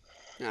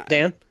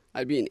 Dan?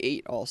 I'd be an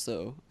 8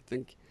 also. I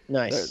think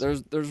Nice.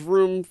 there's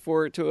room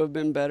for it to have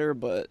been better,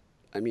 but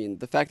I mean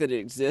the fact that it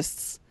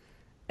exists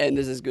and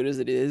is as good as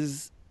it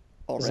is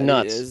already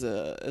nuts. is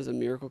a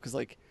miracle. Because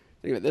like,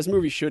 think about it, this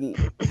movie shouldn't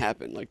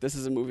happen. Like, this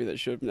is a movie that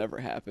should have never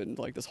happened.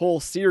 Like, this whole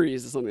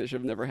series is something that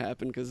should have never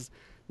happened because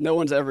no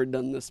one's ever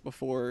done this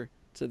before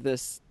to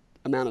this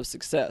amount of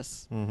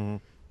success. Mm-hmm.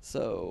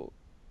 So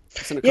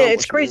it's an Yeah,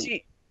 it's accomplishment.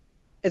 crazy.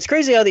 It's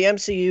crazy how the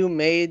MCU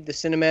made the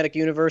cinematic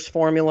universe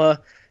formula,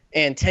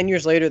 and 10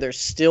 years later they're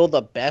still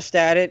the best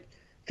at it.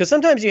 Because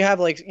sometimes you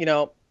have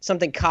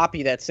something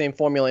copy that same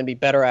formula and be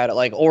better at it,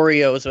 like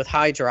Oreos with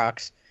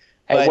Hydrox.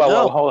 Hey, But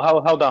no. hold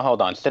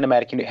on.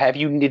 Cinematic.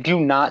 Did you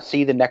not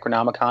see the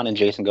Necronomicon and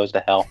Jason Goes to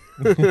Hell?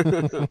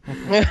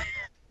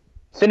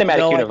 Cinematic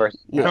No, universe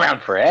been around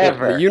Yeah,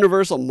 forever. the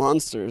Universal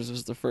Monsters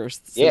was the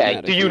first. Yeah.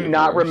 cinematic Do you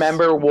not universe.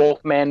 remember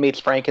Wolfman meets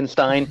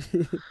Frankenstein?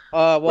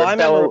 Well, I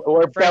remember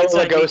Bela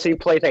Frankenstein Lugosi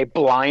plays a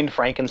blind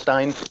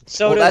Frankenstein.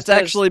 So Well, does that's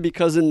actually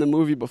because in the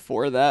movie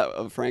before that,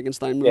 of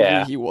Frankenstein movie,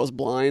 Yeah. he was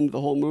blind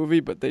the whole movie,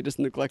 but they just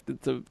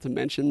neglected to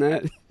mention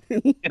that.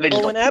 And they just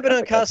Well, when Abbott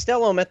and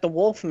Costello met the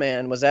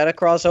Wolfman, was that a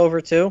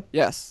crossover too?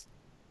 Yes.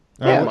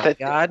 Yeah, Oh my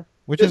God!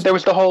 Which is there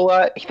was the whole.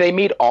 They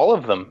meet all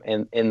of them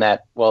in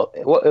that. Well,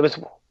 it was.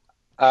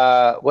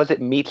 Was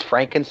it meets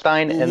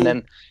Frankenstein, Mhm. and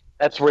then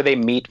that's where they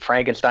meet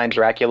Frankenstein,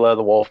 Dracula,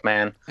 the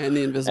Wolfman, And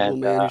the Invisible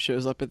And, Man who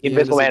shows up at the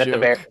Invisible Man end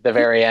at as a joke. the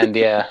very end.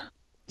 Yeah.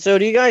 So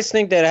do you guys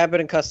think that Abbott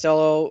and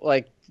Costello,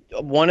 like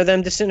one of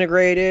them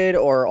disintegrated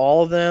or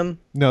all of them?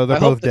 no, they're I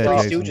hope both the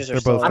dead. Three Jason. Stooges are They're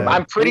still both alive. dead.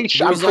 I'm pretty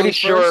sure. I'm Who's on pretty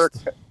sure.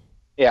 first?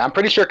 Yeah, I'm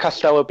pretty sure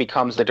Costello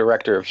becomes the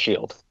director of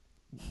Shield.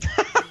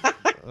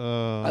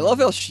 I love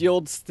how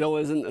Shield still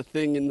isn't a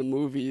thing in the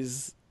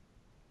movies.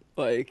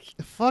 Like,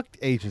 Fuck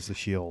Agents of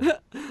Shield.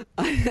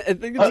 I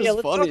think it's Oh, just yeah,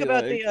 let's funny. talk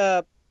about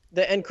like,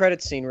 the end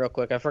credits scene real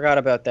quick. I forgot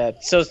about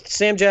that. So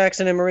Sam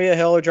Jackson and Maria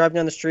Hill are driving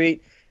down the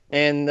street,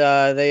 and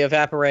they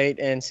evaporate,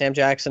 and Sam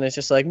Jackson is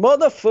just like,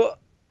 motherfucker,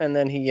 and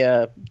then he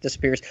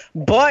disappears.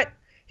 But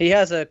he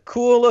has a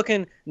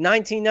cool-looking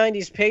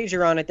 1990s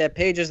pager on it that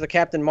pages the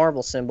Captain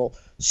Marvel symbol.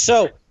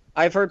 So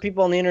I've heard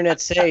people on the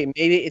internet say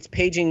maybe it's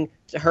paging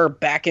her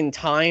back in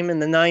time in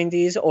the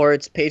 90s, or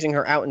it's paging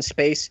her out in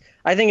space.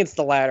 I think it's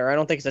the latter. I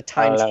don't think it's a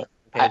time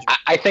I,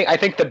 pager. I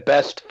think the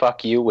best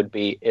fuck you would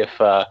be if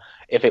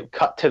it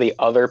cut to the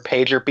other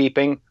pager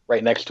beeping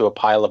right next to a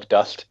pile of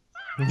dust.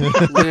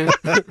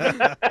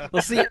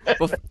 well, see,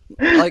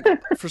 like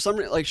for some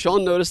reason, like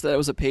Sean noticed that it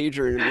was a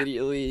pager and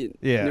immediately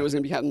Yeah. knew it was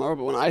gonna be Captain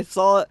Marvel. But when I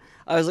saw it,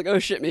 I was like, oh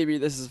shit, maybe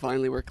this is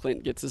finally where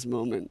Clint gets his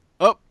moment.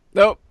 Oh,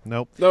 nope,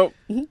 Nope. nope.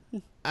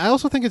 I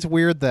also think it's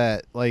weird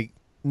that like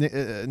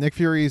Nick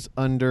Fury's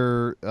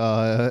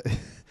under.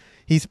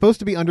 He's supposed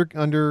to be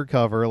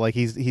undercover. Like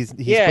he's Yeah,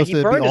 supposed he to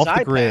be burned his off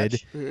the eye grid.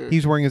 patch. Yeah.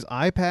 He's wearing his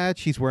eye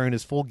patch. He's wearing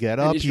his full And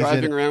getup. he's He's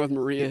driving around with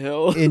Maria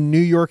Hill. in New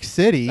York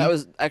City. That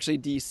was actually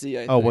DC. I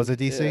think. Oh, was it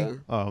DC? Yeah.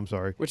 Oh, I'm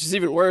sorry. Which is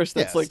even worse.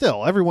 That's Yeah, like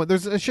still everyone.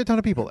 There's a shit ton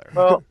of people there.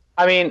 Well,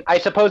 I mean, I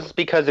suppose it's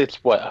because it's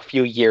a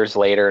few years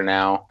later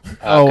now.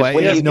 Oh, 'Cause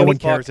when yeah, he- no when one he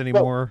cares fought-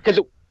 anymore. Because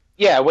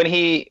yeah, when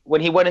he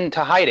went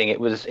into hiding, it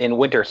was in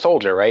Winter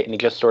Soldier, right? And he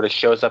just sort of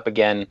shows up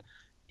again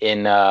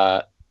in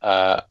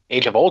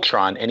Age of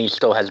Ultron, and he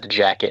still has the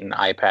jacket and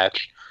eye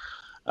patch.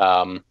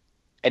 And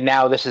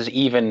now this is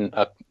even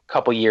a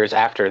couple years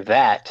after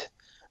that,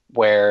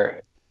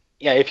 where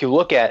if you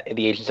look at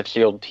the Agents of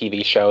Shield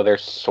TV show, they're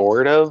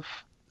sort of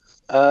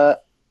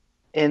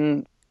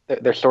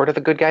they're sort of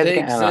the good guys They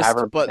again. I don't know,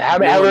 exist, but no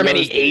however one many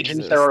knows they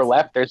agents there are exist.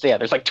 left.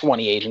 There's like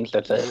 20 agents.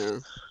 That's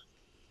it.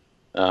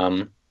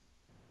 yeah.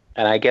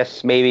 And I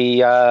guess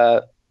maybe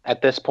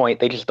at this point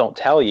they just don't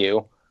tell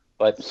you,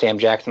 but Sam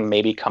Jackson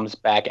maybe comes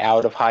back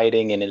out of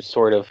hiding and is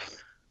sort of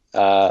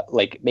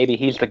like maybe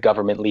he's the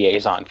government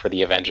liaison for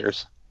the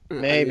Avengers.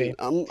 Maybe.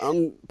 I mean,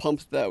 I'm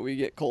pumped that we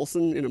get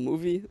Coulson in a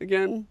movie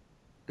again.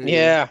 And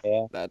Yeah.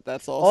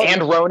 That's awesome.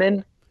 And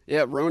Ronan.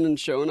 Yeah, Ronan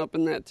showing up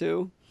in that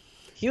too.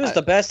 He was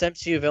the best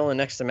MCU villain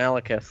next to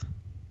Malekith.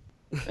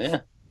 Yeah.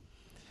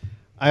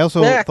 I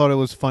also Yeah. thought it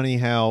was funny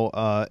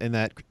how in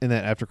that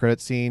after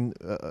credit scene,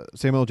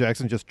 Samuel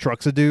Jackson just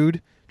trucks a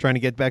dude trying to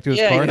get back to his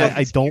Yeah, car, he and fucking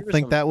I don't scares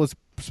think him. that was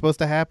supposed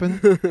to happen,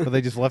 but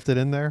they just left it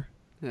in there.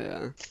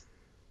 Yeah.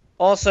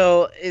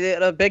 Also,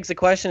 it begs the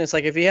question. It's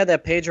like if he had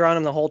that pager on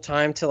him the whole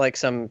time to like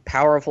some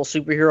powerful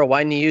superhero,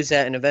 why didn't he use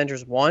that in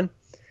Avengers 1?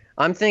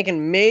 I'm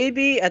thinking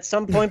maybe at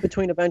some point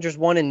between Avengers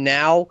 1 and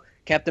now,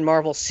 Captain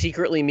Marvel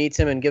secretly meets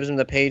him and gives him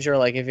the pager.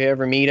 Like if you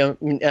ever meet him,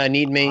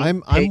 need me.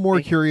 I'm page more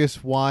me.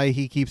 curious why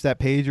he keeps that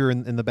pager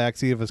in the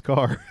backseat of his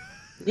car.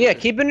 Yeah,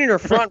 keep it in your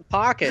front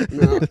pocket.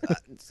 No,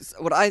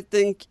 what I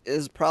think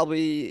is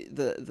probably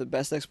the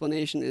best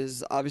explanation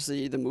is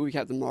obviously the movie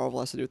Captain Marvel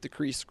has to do with the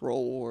Kree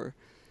Skrull War,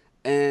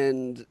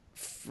 and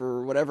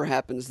for whatever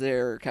happens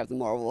there, Captain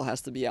Marvel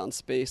has to be out in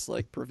space,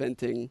 like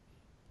preventing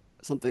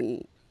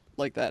something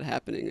like that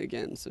happening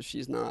again. So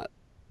she's not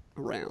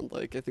around.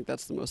 Like, I think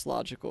that's the most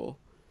logical.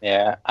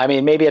 Yeah, I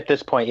mean, maybe at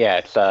this point,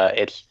 yeah,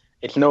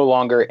 it's no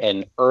longer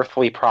an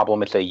earthly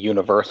problem; it's a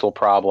universal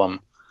problem.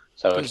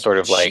 So it's sort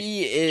of like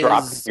she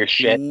drop is your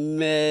shit.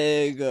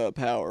 mega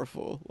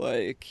powerful.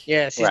 Like,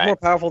 Yeah, she's Right. more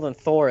powerful than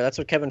Thor. That's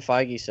what Kevin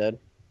Feige said.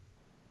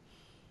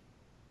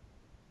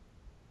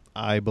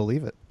 I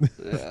believe it.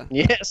 yeah.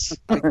 Yes.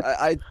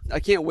 I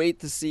can't wait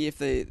to see if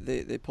they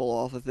pull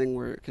off a thing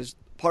where, because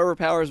part of her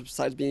powers,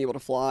 besides being able to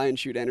fly and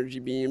shoot energy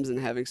beams and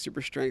having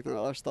super strength and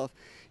all that stuff,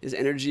 is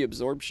energy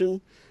absorption.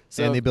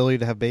 So And the ability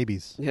to have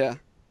babies. yeah.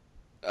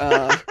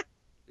 God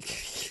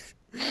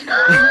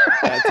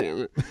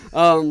damn it.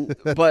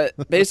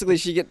 But basically,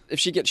 if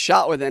she gets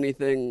shot with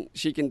anything,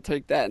 she can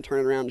take that and turn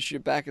it around and shoot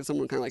it back at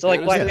someone, kind of like So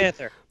like Thanos Black did.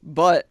 Panther.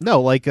 But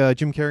No, like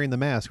Jim Carrey in The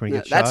Mask when he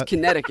gets that's shot.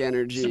 kinetic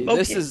energy. Smoking.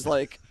 This is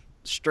like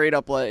straight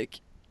up like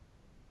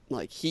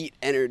heat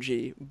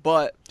energy.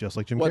 But Just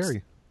like Jim what's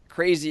Carrey.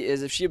 crazy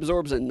is if she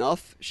absorbs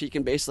enough, she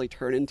can basically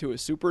turn into a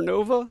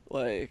supernova.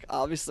 Like,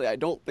 obviously, I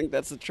don't think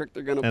that's the trick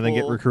they're gonna And pull. then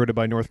get recruited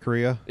by North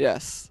Korea.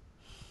 Yes.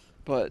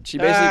 But she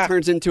basically Ah.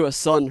 turns into a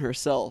sun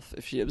herself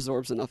if she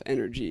absorbs enough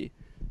energy.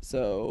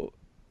 So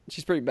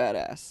she's pretty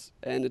badass.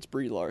 And it's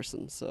Brie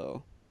Larson,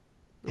 so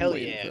I'm Hell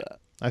waiting yeah. for that.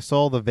 I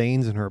saw the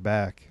veins in her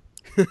back.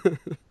 I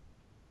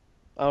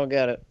don't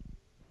get it.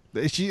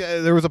 She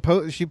there was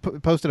a she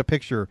posted a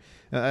picture.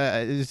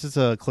 It's just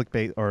a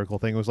clickbait article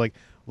thing. It was like,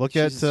 look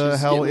She's at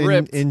how getting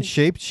ripped. in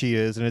shape she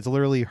is, and it's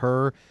literally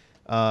her,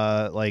 she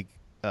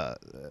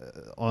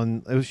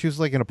was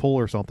like in a pool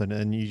or something,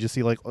 and you just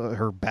see like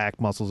her back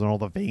muscles and all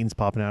the veins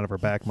popping out of her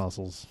back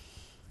muscles.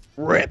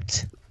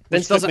 Ripped. Which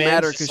Vince doesn't McMahon's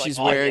matter just because like, she's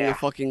 "Oh, wearing yeah." a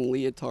fucking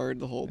leotard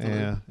the whole Yeah,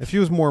 time. if she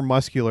was more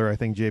muscular, I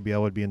think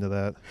JBL would be into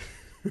that.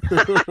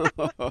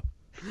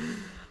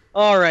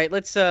 All right,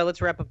 let's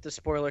wrap up the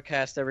spoiler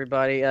cast,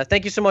 everybody.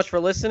 Thank you so much for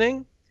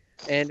listening,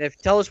 and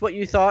tell us what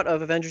you thought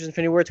of Avengers: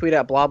 Infinity War. Tweet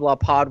at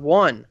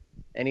 @BlaBlaPod1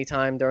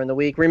 anytime during the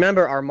week.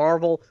 Remember, our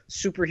Marvel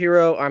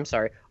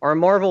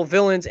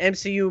Villains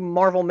MCU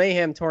Marvel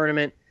Mayhem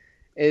tournament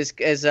is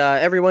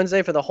every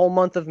Wednesday for the whole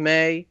month of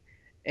May,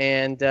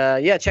 and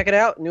yeah, check it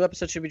out. New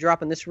episode should be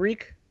dropping this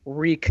week.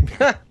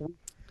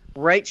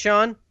 Right,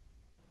 Sean?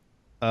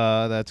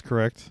 That's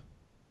correct.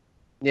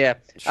 Yeah.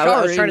 I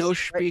was Sorry, trying to no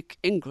say- speak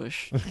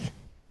English.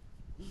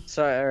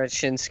 Sorry, all right,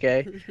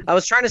 Shinsuke. I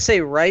was trying to say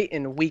right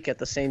and weak at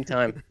the same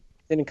time.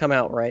 Didn't come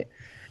out right.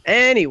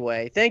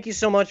 Anyway, thank you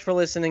so much for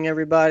listening,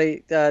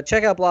 everybody.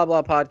 Check out Blah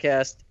Blah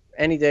Podcast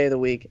any day of the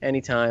week,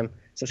 anytime.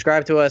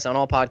 Subscribe to us on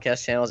all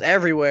podcast channels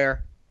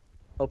everywhere.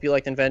 Hope you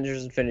liked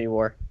Avengers: Infinity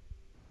War.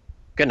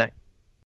 Good night.